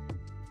letters,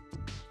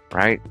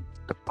 right?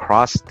 The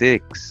cross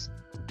sticks.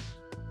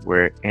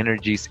 where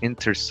energies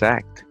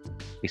intersect,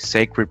 a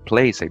sacred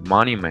place, a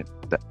monument,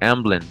 the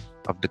emblem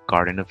of the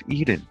Garden of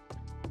Eden.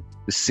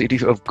 The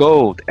city of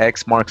gold,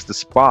 X marks the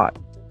spot,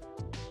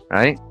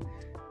 right?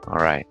 All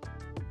right.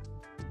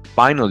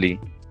 Finally,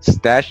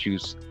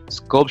 statues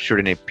sculptured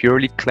in a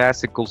purely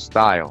classical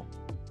style,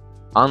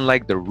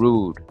 unlike the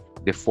rude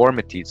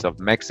deformities of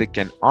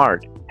Mexican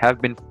art,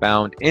 have been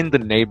found in the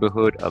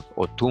neighborhood of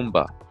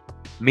Otumba,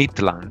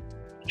 Mitlan,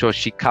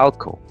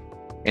 Xochicalco,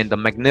 and the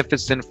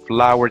magnificent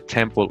flower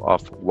temple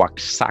of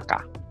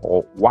Oaxaca,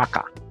 or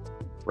Waka,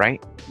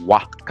 right?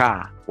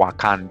 Waka,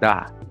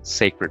 Wakanda,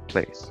 sacred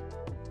place.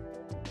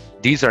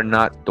 These are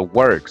not the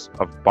works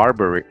of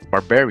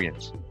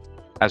barbarians,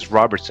 as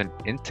Robertson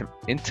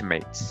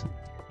intimates.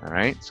 All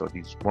right, so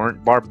these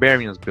weren't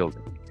barbarians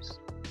building these,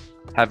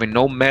 having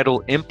no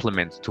metal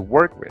implements to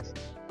work with.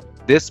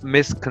 This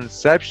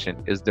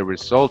misconception is the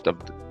result of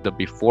the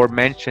before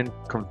mentioned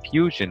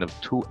confusion of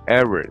two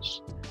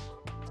eras,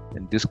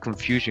 and this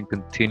confusion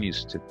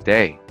continues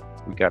today.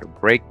 We got to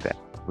break that.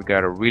 We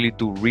got to really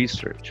do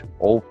research.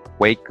 Oh,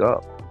 wake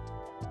up,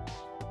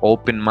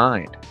 open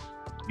mind.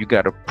 You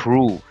got to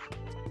prove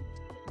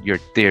your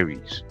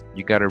theories.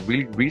 You got to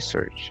really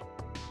research.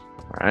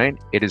 Right?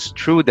 It is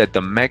true that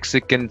the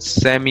Mexican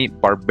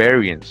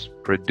semi-barbarians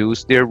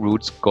produced their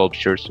root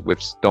sculptures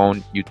with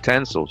stone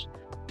utensils,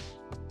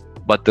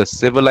 but the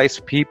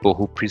civilized people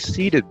who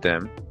preceded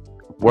them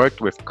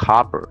worked with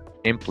copper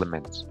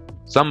implements,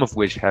 some of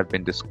which have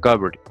been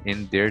discovered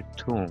in their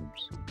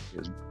tombs.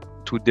 There's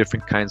two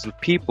different kinds of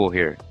people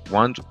here.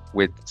 One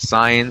with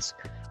science,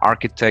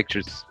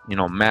 architecture,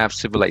 math,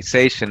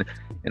 civilization,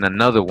 and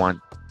another one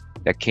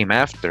that came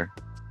after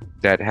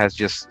that has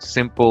just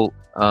simple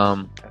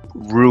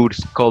rude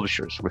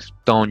sculptures with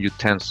stone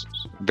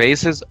utensils.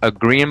 Vases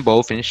agreeing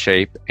both in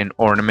shape and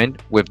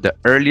ornament with the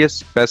earliest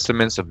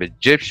specimens of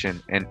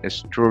Egyptian and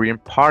Etruscan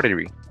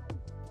pottery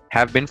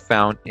have been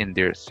found in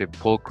their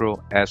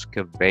sepulchral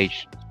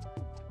excavations.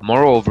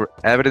 Moreover,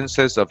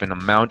 evidences of an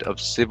amount of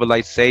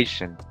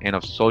civilization and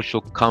of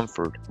social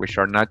comfort which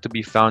are not to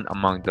be found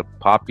among the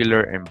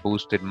popular and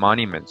boosted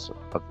monuments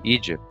of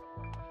Egypt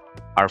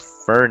are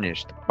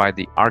furnished by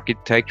the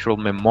architectural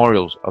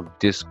memorials of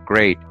this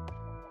great,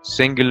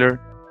 singular,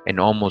 and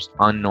almost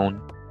unknown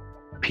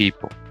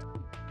people.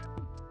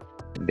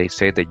 And they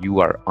say that you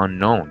are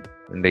unknown,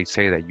 and they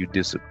say that you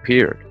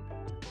disappeared,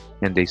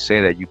 and they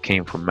say that you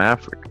came from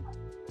Africa.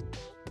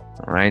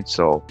 All right,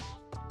 so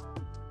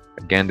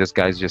again, this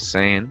guy's just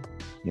saying,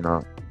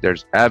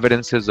 there's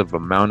evidences of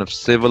amount of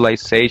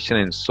civilization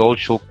and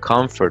social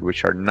comfort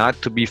which are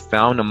not to be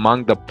found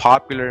among the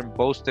popular and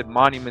boasted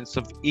monuments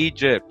of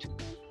Egypt.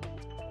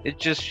 It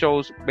just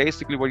shows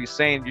basically what he's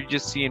saying. You're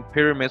just seeing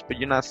pyramids, but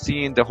you're not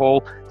seeing the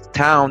whole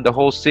town, the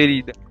whole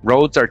city.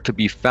 Roads are to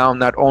be found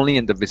not only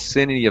in the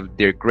vicinity of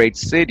their great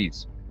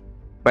cities,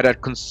 but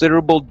at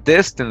considerable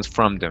distance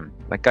from them.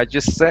 Like I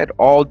just said,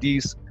 all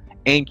these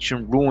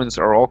ancient ruins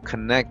are all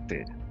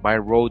connected by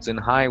roads and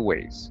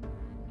highways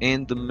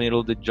in the middle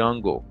of the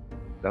jungle.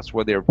 That's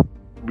what they're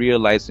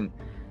realizing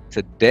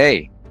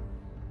today,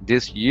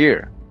 this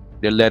year.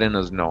 They're letting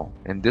us know.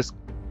 And this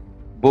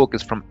book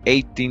is from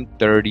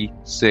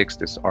 1836,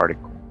 this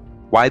article.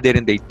 Why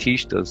didn't they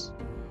teach us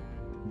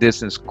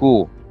this in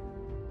school?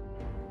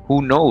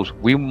 Who knows?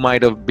 We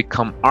might have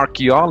become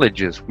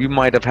archaeologists. We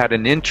might have had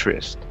an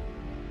interest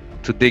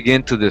to dig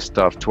into this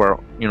stuff, to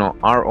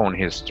our own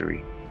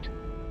history.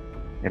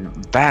 And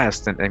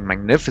vast and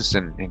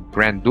magnificent and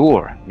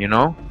grandeur,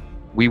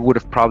 we would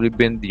have probably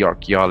been the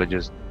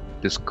archaeologists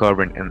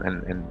discovering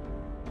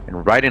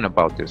and writing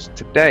about this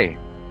today.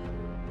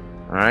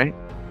 All right,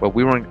 but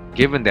we weren't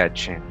given that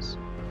chance.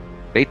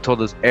 They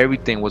told us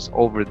everything was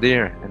over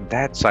there and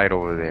that side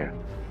over there.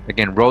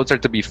 Again, roads are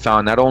to be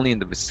found not only in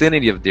the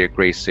vicinity of their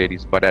great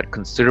cities, but at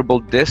considerable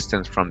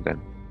distance from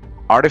them,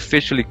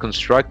 artificially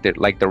constructed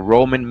like the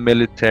Roman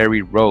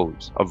military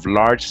roads of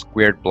large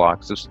squared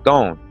blocks of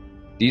stone.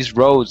 These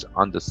roads,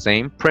 on the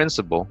same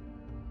principle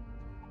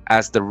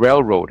as the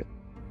railroad,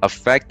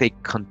 affect a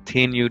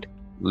continued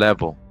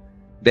level.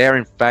 They are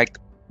in fact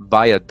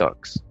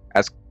viaducts,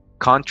 as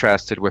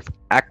contrasted with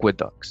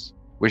aqueducts,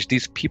 which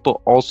these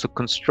people also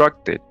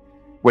constructed,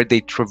 where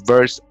they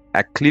traverse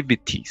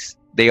acclivities.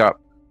 They are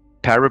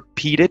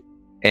parapeted,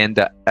 and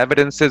the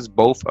evidences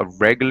both of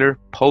regular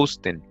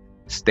posting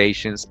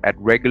stations at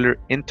regular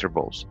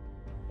intervals,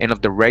 and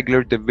of the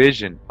regular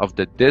division of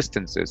the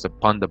distances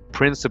upon the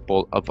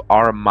principle of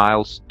our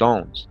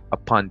milestones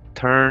upon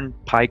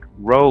turnpike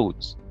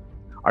roads,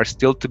 are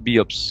still to be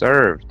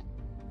observed.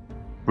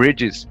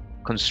 Bridges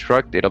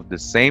constructed of the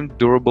same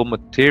durable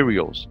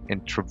materials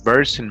and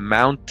traversing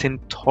mountain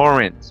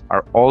torrents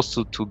are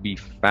also to be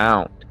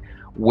found.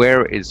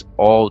 Where is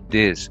all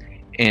this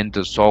in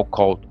the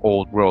so-called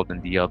Old World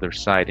and the other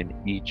side in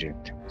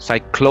Egypt?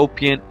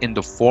 Cyclopean in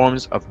the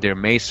forms of their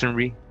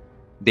masonry,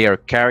 they are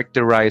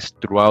characterized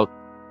throughout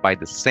by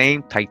the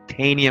same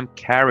titanium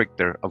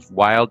character of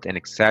wild and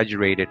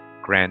exaggerated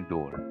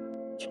grandeur.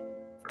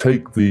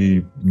 Take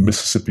the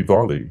Mississippi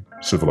Valley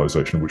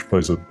civilization, which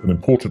plays an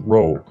important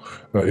role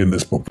in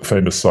this book. The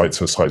famous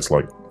sites are sites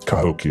like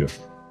Cahokia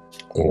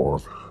or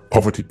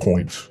Poverty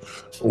Point,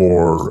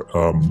 or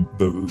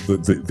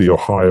the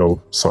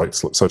Ohio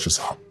sites such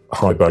as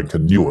High Bank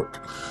and Newark.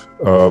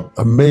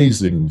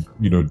 Amazing,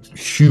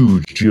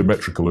 huge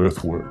geometrical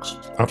earthworks,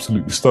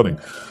 absolutely stunning.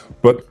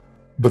 But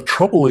the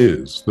trouble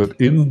is that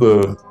in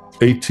the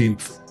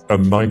 18th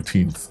and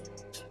 19th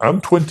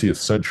and 20th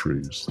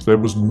centuries, there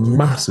was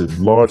massive,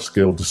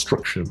 large-scale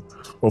destruction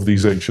of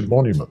these ancient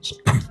monuments.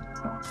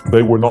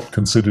 They were not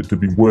considered to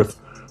be worth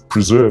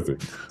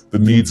preserving. The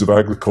needs of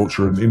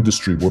agriculture and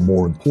industry were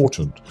more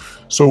important.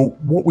 So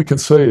what we can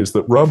say is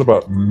that round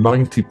about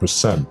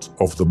 90%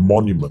 of the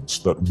monuments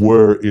that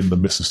were in the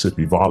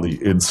Mississippi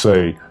Valley in,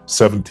 say,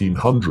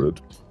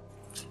 1700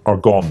 are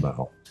gone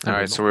now. All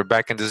right, so we're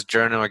back in this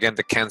journal again,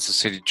 the Kansas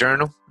City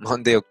Journal,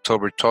 Monday,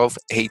 October 12th,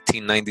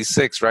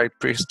 1896, right?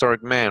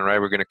 Prehistoric man,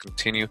 right? We're going to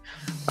continue.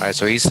 All right,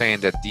 so he's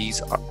saying that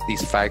these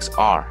facts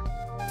are: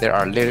 there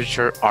are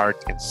literature,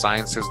 art, and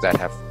sciences that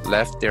have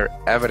left their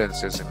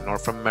evidences in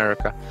North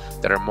America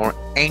that are more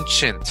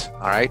ancient,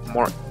 all right?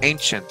 More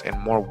ancient and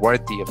more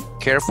worthy of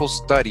careful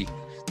study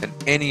than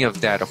any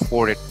of that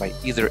afforded by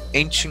either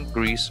ancient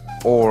Greece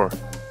or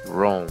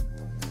Rome.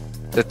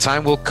 The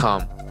time will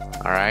come,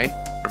 all right?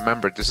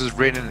 Remember, this is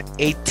written in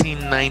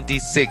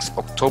 1896,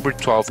 October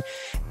 12th,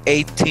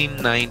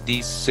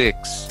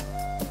 1896.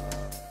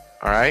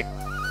 All right?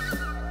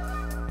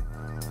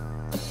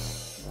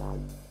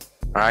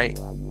 All right?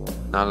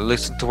 Now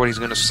listen to what he's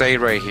going to say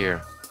right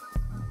here.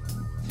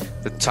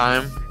 The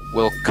time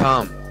will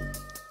come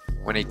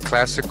when a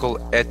classical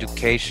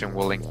education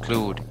will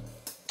include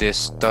this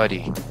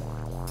study.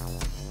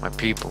 My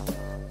people,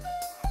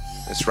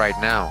 it's right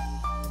now.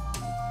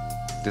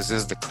 This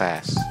is the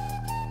class.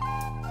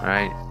 All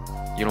right?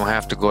 You don't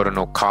have to go to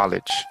no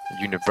college,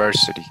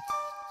 university.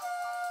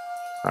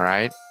 All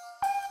right?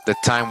 The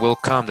time will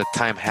come, the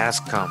time has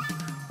come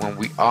when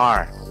we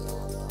are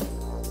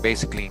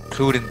basically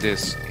including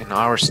this in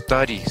our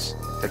studies,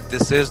 that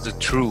this is the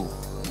true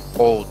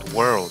old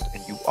world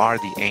and you are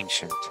the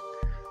ancient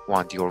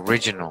one, the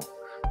original,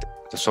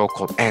 the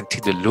so-called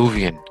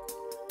antediluvian.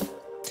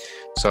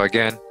 So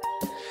again,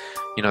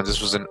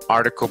 this was an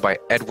article by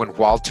Edwin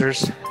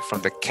Walters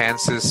from the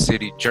Kansas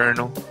City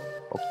Journal,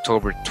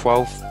 October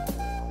 12th,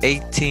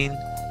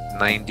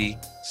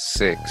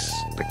 1896.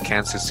 The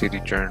Kansas City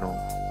Journal,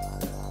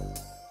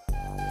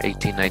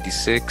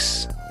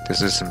 1896.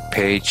 This is on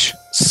page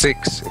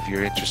 6. If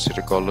you're interested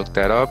to go look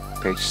that up.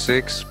 Page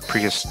 6,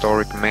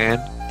 Prehistoric Man,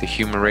 the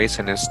Human Race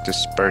and its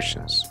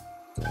Dispersions.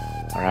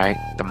 All right,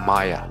 the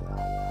Maya,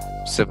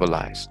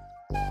 civilized.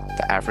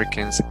 The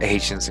Africans,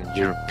 Asians, and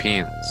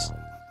Europeans.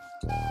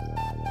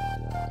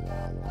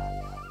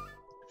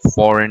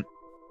 Foreign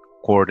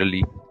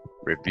Quarterly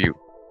Review.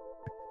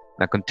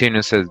 Now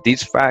continues, says,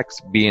 these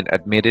facts being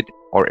admitted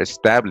or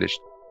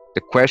established,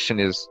 the question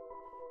is,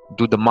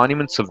 do the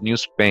monuments of New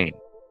Spain,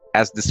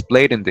 as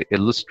displayed in the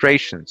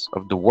illustrations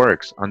of the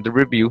works under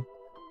review,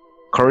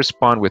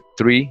 correspond with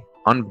three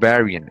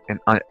unvarying and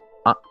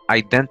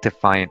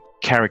identifying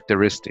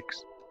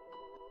characteristics?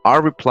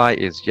 Our reply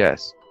is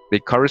yes, they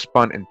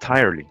correspond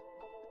entirely.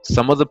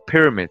 Some of the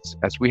pyramids,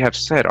 as we have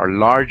said, are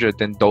larger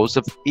than those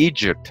of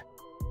Egypt.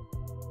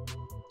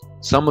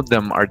 Some of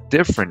them are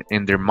different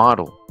in their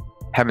model,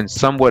 having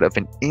somewhat of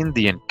an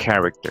Indian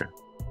character,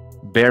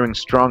 bearing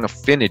strong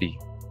affinity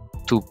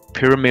to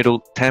pyramidal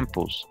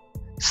temples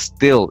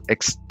still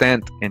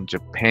extant in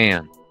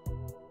Japan.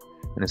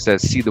 And it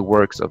says, see the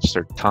works of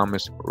Sir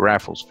Thomas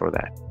Raffles for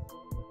that.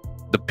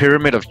 The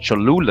Pyramid of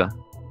Cholula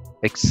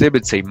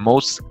exhibits a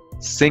most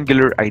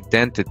singular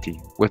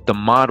identity with the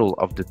model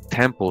of the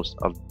temples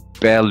of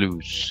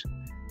Belus.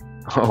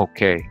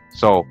 Okay,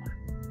 so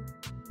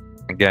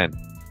again,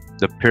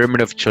 the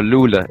Pyramid of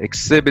Cholula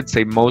exhibits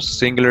a most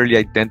singularly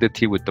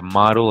identity with the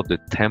model of the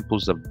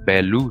temples of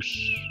Belus.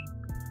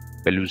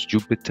 Belus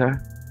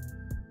Jupiter,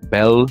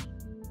 Bel,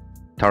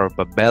 Tower of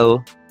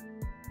Babel,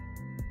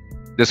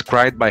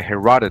 described by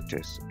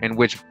Herodotus, and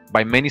which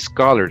by many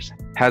scholars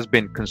has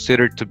been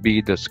considered to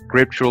be the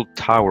scriptural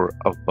Tower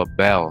of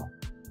Babel.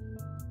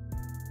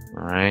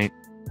 All right.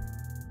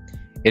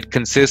 It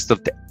consists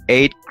of the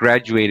 8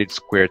 graduated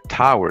square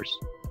towers,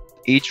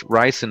 each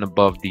rising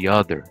above the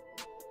other,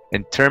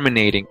 and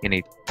terminating in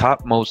a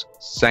topmost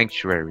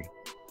sanctuary,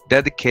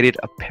 dedicated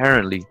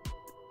apparently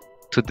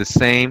to the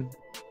same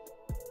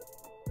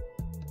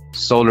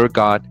solar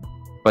god,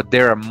 but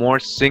there are more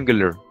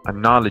singular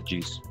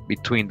analogies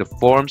between the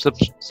forms of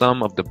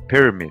some of the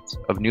pyramids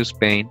of New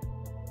Spain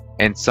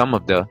and some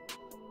of the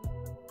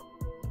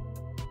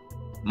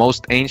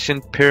most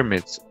ancient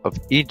pyramids of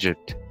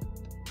Egypt.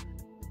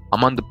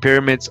 Among the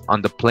pyramids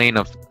on the plain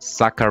of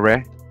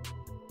Saqqara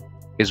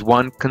is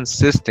one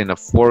consisting of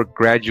 4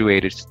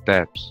 graduated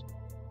steps.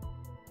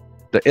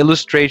 The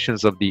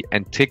illustrations of the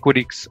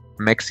Antiquities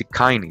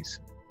Mexicanas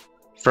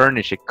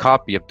furnish a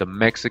copy of the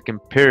Mexican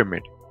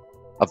pyramid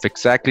of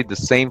exactly the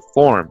same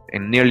form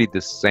and nearly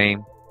the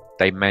same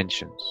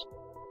dimensions.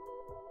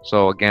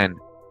 So again,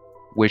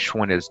 which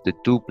one is the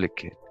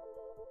duplicate?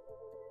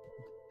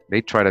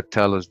 They try to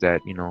tell us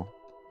that,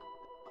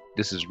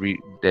 this is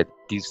that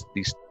these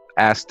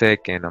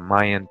Aztec and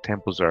Mayan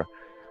temples are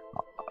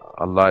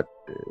a lot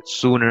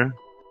sooner,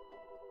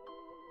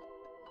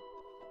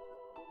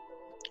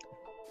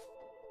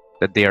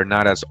 that they are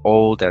not as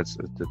old as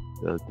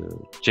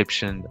the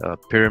Egyptian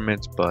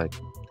pyramids, but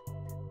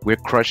we're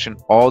crushing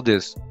all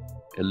this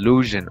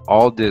illusion,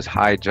 all this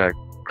hijack,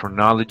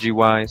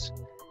 chronology-wise,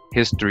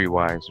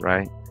 history-wise,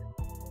 right?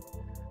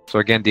 So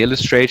again, the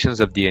illustrations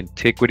of the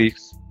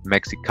Antiquities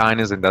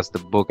Mexicanas, and that's the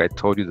book I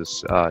told you,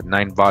 this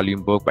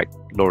 9-volume book by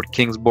Lord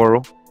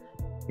Kingsborough.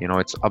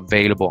 It's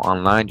available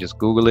online, just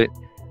Google it.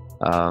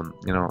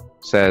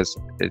 Says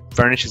it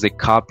furnishes a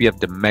copy of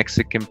the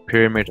Mexican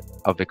pyramid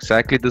of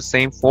exactly the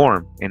same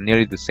form and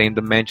nearly the same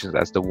dimensions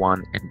as the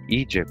one in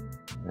Egypt,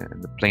 in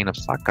the plain of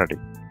Saqqara.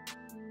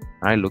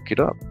 I look it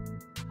up.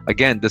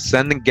 Again,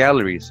 descending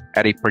galleries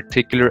at a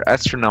particular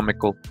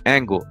astronomical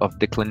angle of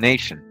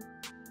declination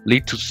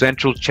lead to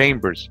central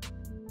chambers,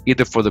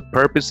 either for the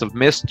purpose of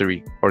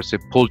mystery or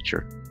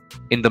sepulture,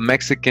 in the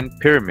Mexican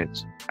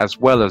pyramids as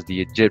well as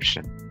the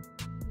Egyptian.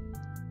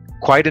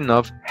 Quite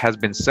enough has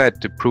been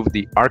said to prove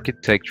the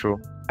architectural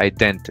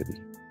identity.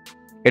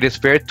 It is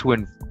fair to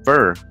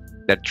infer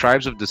that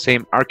tribes of the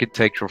same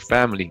architectural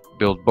family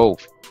built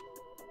both.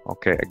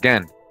 Okay,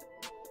 again,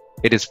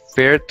 it is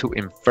fair to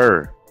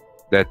infer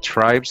that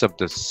tribes of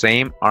the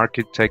same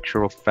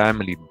architectural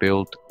family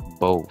built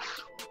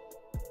both.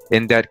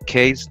 In that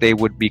case, they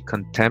would be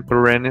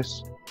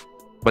contemporaneous,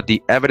 but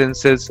the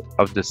evidences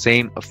of the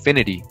same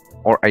affinity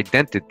or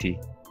identity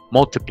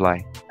multiply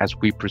as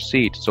we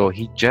proceed. So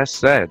he just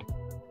said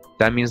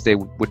that means they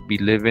would be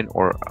living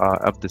or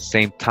of the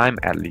same time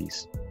at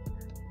least.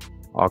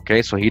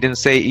 Okay, so he didn't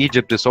say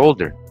Egypt is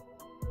older.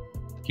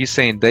 He's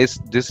saying this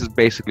is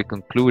basically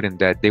concluding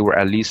that they were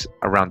at least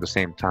around the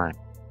same time,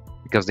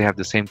 because they have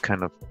the same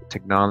kind of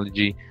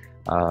technology,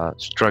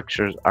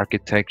 structures,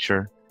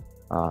 architecture,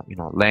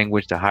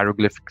 language, the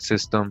hieroglyphic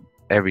system,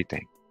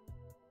 everything.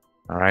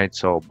 All right,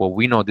 so but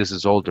we know this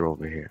is older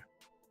over here.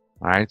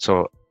 All right,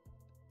 so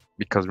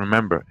because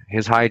remember,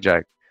 his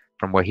hijack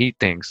from what he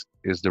thinks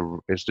is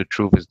the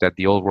truth is that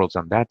the old world's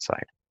on that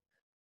side.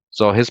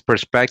 So his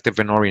perspective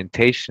and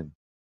orientation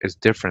is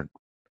different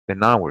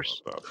than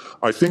ours.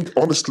 I think,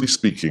 honestly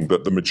speaking,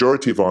 that the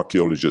majority of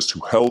archaeologists who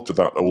held to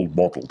that old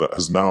model that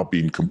has now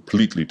been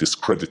completely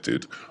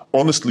discredited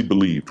honestly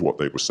believed what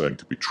they were saying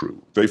to be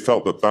true. They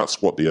felt that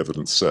that's what the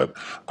evidence said.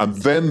 And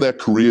then their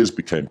careers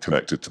became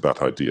connected to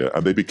that idea,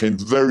 and they became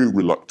very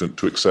reluctant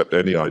to accept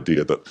any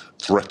idea that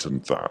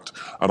threatened that.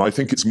 And I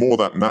think it's more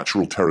that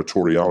natural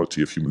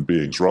territoriality of human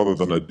beings rather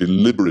than a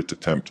deliberate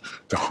attempt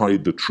to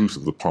hide the truth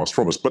of the past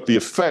from us. But the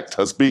effect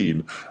has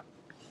been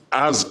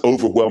as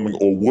overwhelming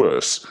or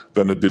worse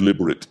than a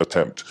deliberate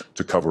attempt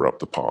to cover up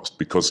the past,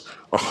 because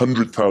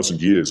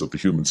 100,000 years of the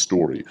human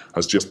story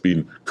has just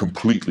been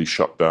completely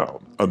shut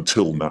down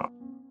until now.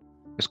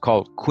 It's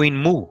called Queen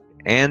Mu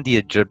and the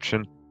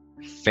Egyptian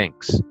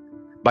Sphinx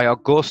by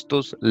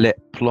Augustus Le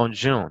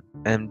Plongeon,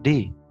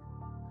 MD.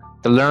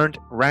 The learned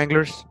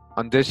wranglers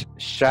on this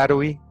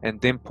shadowy and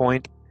dim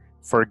point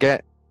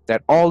forget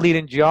that all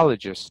leading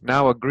geologists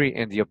now agree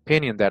in the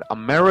opinion that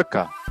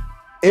America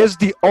is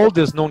the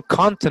oldest known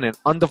continent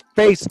on the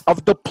face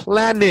of the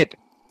planet.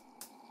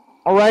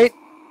 All right?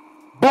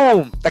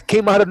 Boom! That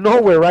came out of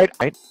nowhere, right?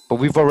 But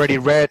we've already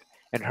read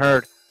and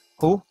heard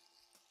who?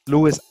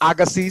 Louis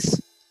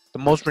Agassiz, the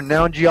most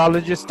renowned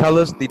geologist, tell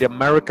us that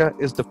America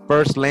is the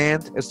first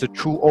land, it's the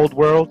true old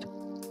world.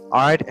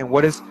 All right? And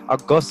what is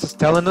Augustus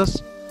telling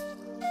us?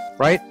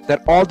 Right?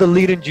 That all the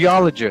leading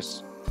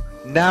geologists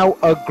now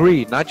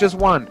agree, not just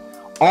one,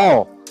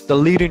 all the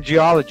leading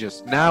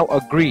geologists now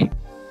agree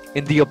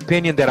in the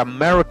opinion that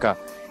America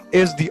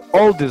is the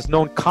oldest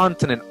known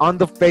continent on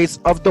the face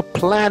of the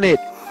planet,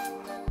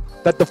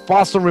 that the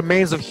fossil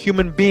remains of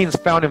human beings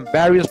found in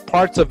various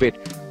parts of it,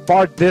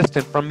 far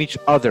distant from each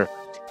other,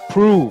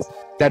 prove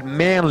that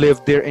man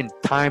lived there in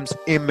times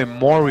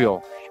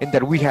immemorial, and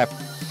that we have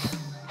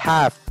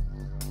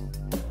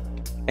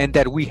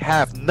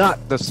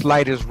not the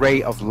slightest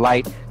ray of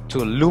light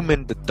to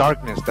illumine the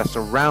darkness that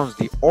surrounds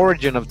the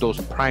origin of those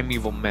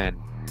primeval men.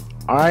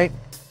 All right?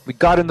 We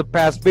got in the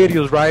past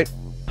videos, right,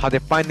 how they're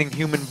finding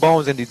human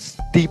bones in these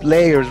deep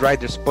layers, right?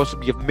 They're supposed to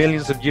be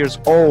millions of years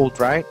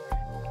old, right?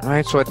 All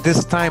right, so at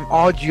this time,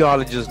 all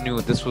geologists knew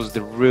this was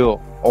the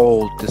real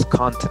oldest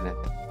continent,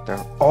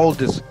 the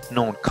oldest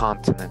known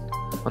continent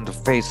on the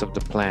face of the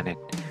planet,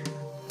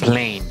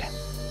 plain.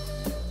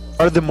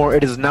 Furthermore,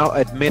 it is now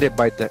admitted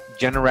by the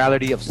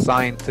generality of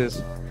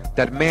scientists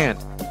that man,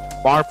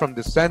 far from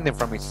descending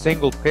from a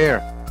single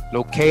pair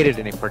located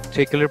in a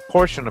particular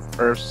portion of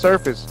Earth's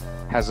surface,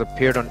 has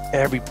appeared on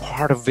every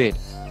part of it,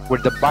 where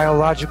the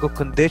biological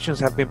conditions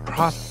have been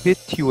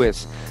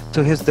propitious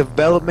to his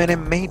development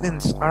and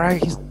maintenance. All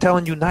right, he's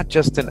telling you not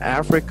just in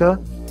Africa,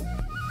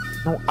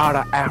 no out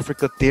of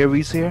Africa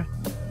theories here.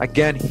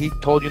 Again, he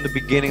told you in the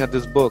beginning of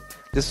this book,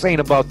 this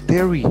ain't about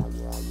theory.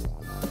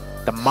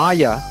 The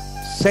Maya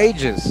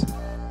sages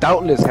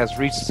doubtless has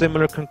reached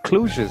similar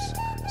conclusions,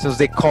 since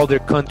they call their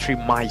country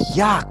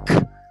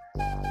Mayak.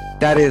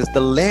 That is, the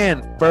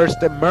land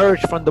first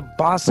emerged from the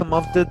bottom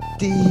of the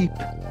deep.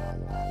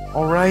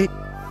 Alright?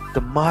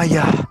 The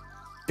Maya,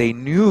 they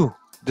knew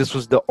this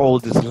was the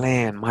oldest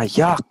land,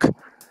 Mayak.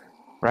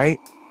 Right?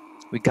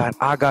 We got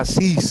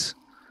Agassiz,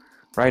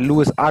 right?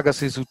 Louis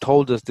Agassiz, who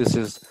told us this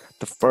is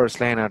the first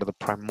land out of the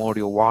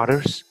primordial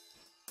waters.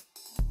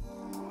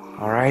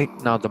 Alright?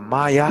 Now the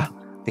Maya,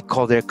 they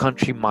call their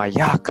country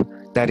Mayak.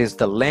 That is,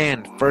 the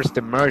land first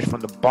emerged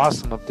from the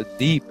bottom of the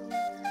deep.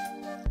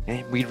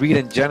 And we read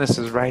in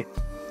Genesis, right?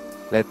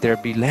 Let there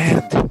be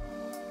land.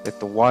 Let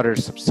the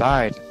waters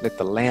subside. Let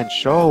the land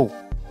show.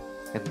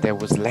 And there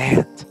was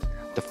land.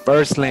 The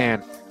first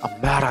land,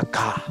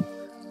 America,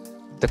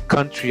 the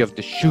country of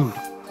the shoe.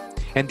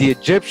 And the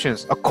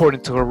Egyptians,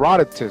 according to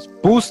Herodotus,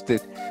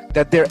 boasted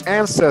that their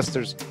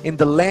ancestors in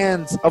the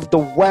lands of the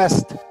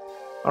West,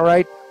 all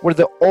right, were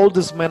the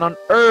oldest men on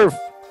earth.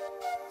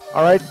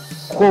 All right,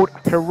 quote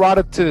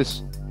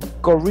Herodotus.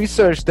 Go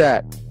research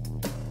that.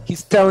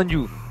 He's telling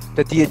you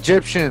that the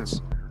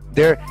Egyptians,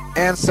 their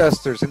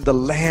ancestors in the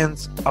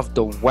lands of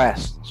the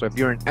West. So if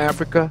you're in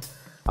Africa,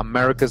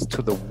 America's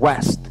to the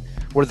West,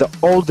 were the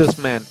oldest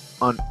men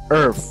on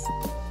earth.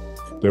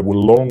 There were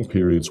long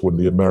periods when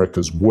the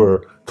Americas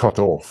were cut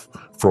off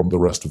from the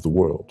rest of the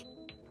world,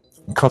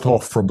 cut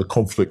off from the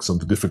conflicts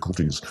and the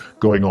difficulties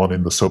going on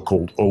in the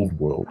so-called Old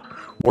World.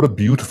 What a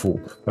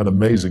beautiful and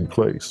amazing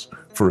place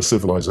for a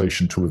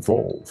civilization to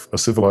evolve, a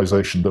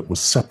civilization that was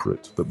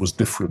separate, that was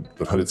different,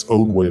 that had its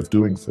own way of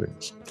doing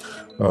things.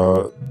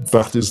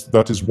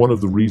 That is one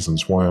of the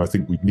reasons why I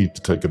think we need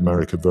to take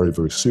America very,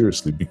 very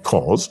seriously,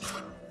 because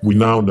we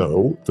now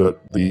know that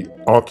the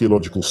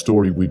archaeological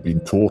story we've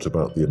been taught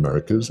about the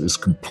Americas is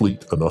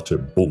complete and utter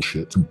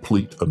bullshit.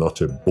 Complete and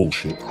utter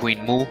bullshit.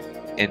 Queen Mu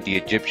and the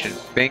Egyptian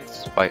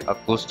Sphinx by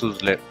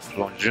Augustus Le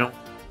Plongeon.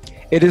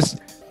 It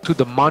is to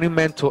the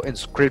monumental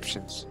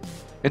inscriptions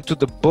and to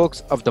the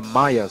books of the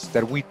Mayas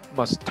that we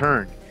must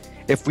turn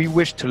if we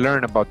wish to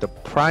learn about the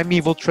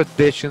primeval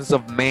traditions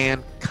of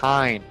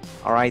mankind.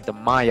 All right, the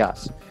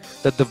Mayas,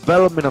 the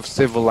development of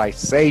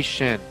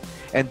civilization,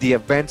 and the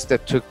events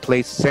that took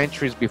place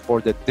centuries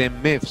before the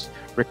dim myths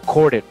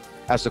recorded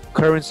as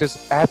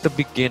occurrences at the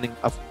beginning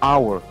of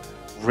our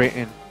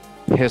written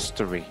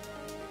history.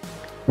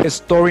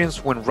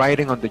 Historians, when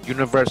writing on the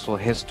universal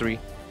history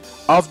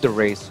of the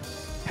race,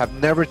 have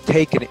never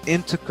taken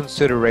into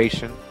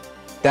consideration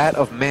that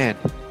of man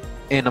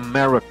in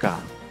America.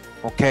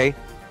 Okay?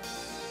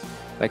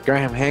 Like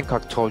Graham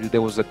Hancock told you,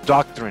 there was a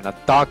doctrine, a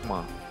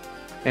dogma.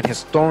 And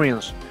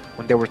historians,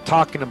 when they were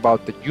talking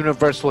about the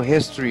universal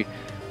history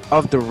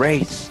of the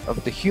race,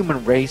 of the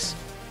human race,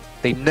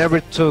 they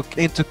never took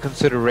into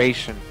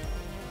consideration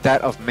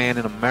that of man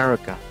in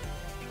America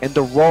and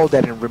the role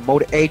that in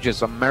remote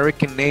ages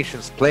American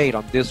nations played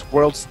on this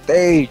world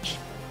stage.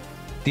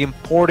 The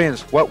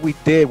importance, what we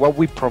did, what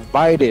we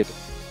provided.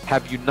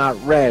 Have you not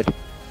read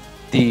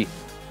the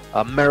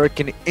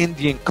American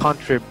Indian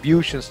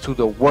contributions to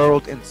the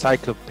World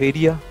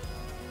Encyclopedia?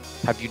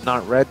 Have you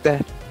not read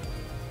that?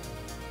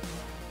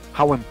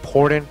 How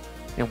important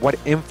and what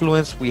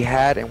influence we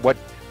had and what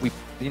we,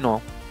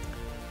 the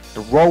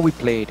role we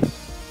played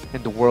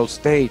in the world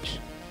stage.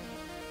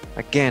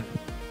 Again,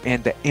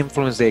 and the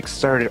influence they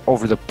exerted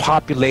over the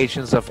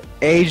populations of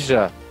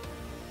Asia,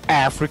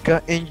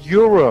 Africa, and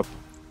Europe.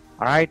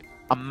 All right,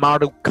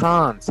 Amaru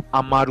Khans,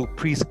 Amaru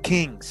priest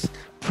kings,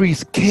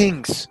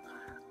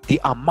 the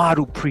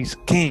Amaru priest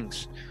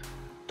kings,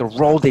 the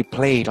role they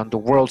played on the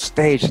world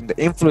stage and the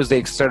influence they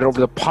exerted over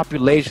the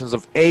populations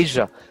of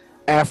Asia,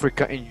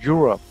 Africa, and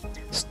Europe.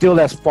 Still,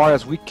 as far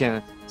as we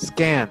can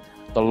scan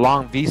the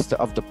long vista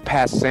of the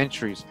past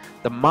centuries,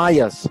 the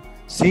Mayas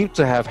seem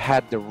to have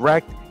had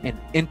direct and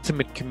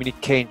intimate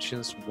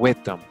communications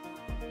with them.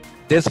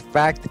 This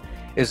fact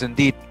is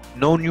indeed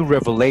no new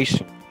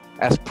revelation,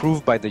 as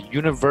proved by the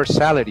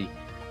universality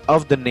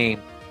of the name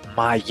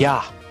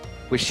Maya,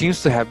 which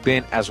seems to have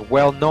been as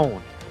well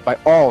known by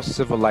all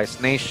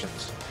civilized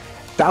nations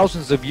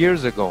thousands of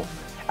years ago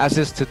as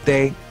is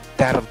today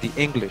that of the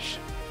English.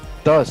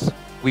 Thus,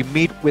 we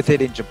meet with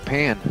it in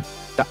Japan,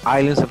 the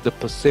islands of the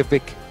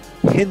Pacific,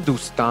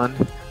 Hindustan.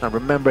 Now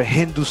remember,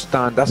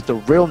 Hindustan, that's the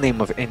real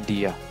name of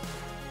India.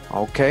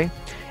 Okay?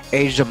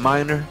 Asia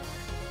Minor,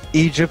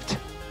 Egypt,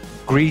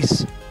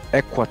 Greece,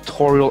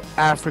 Equatorial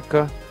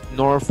Africa,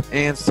 North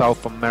and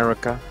South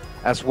America,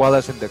 as well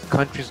as in the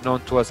countries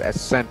known to us as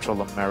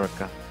Central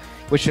America,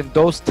 which in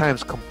those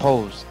times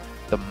composed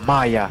the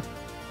Maya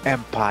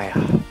Empire.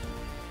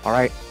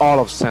 Alright, all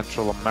of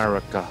Central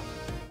America.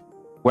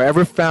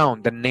 Wherever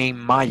found, the name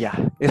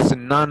Maya is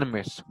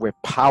synonymous with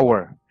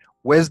power,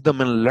 wisdom,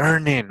 and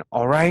learning.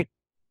 Alright?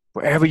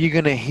 Wherever you're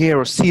going to hear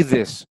or see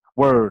this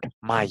word,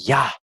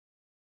 Maya,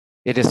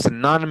 it is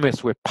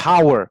synonymous with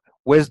power,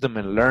 wisdom,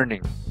 and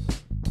learning.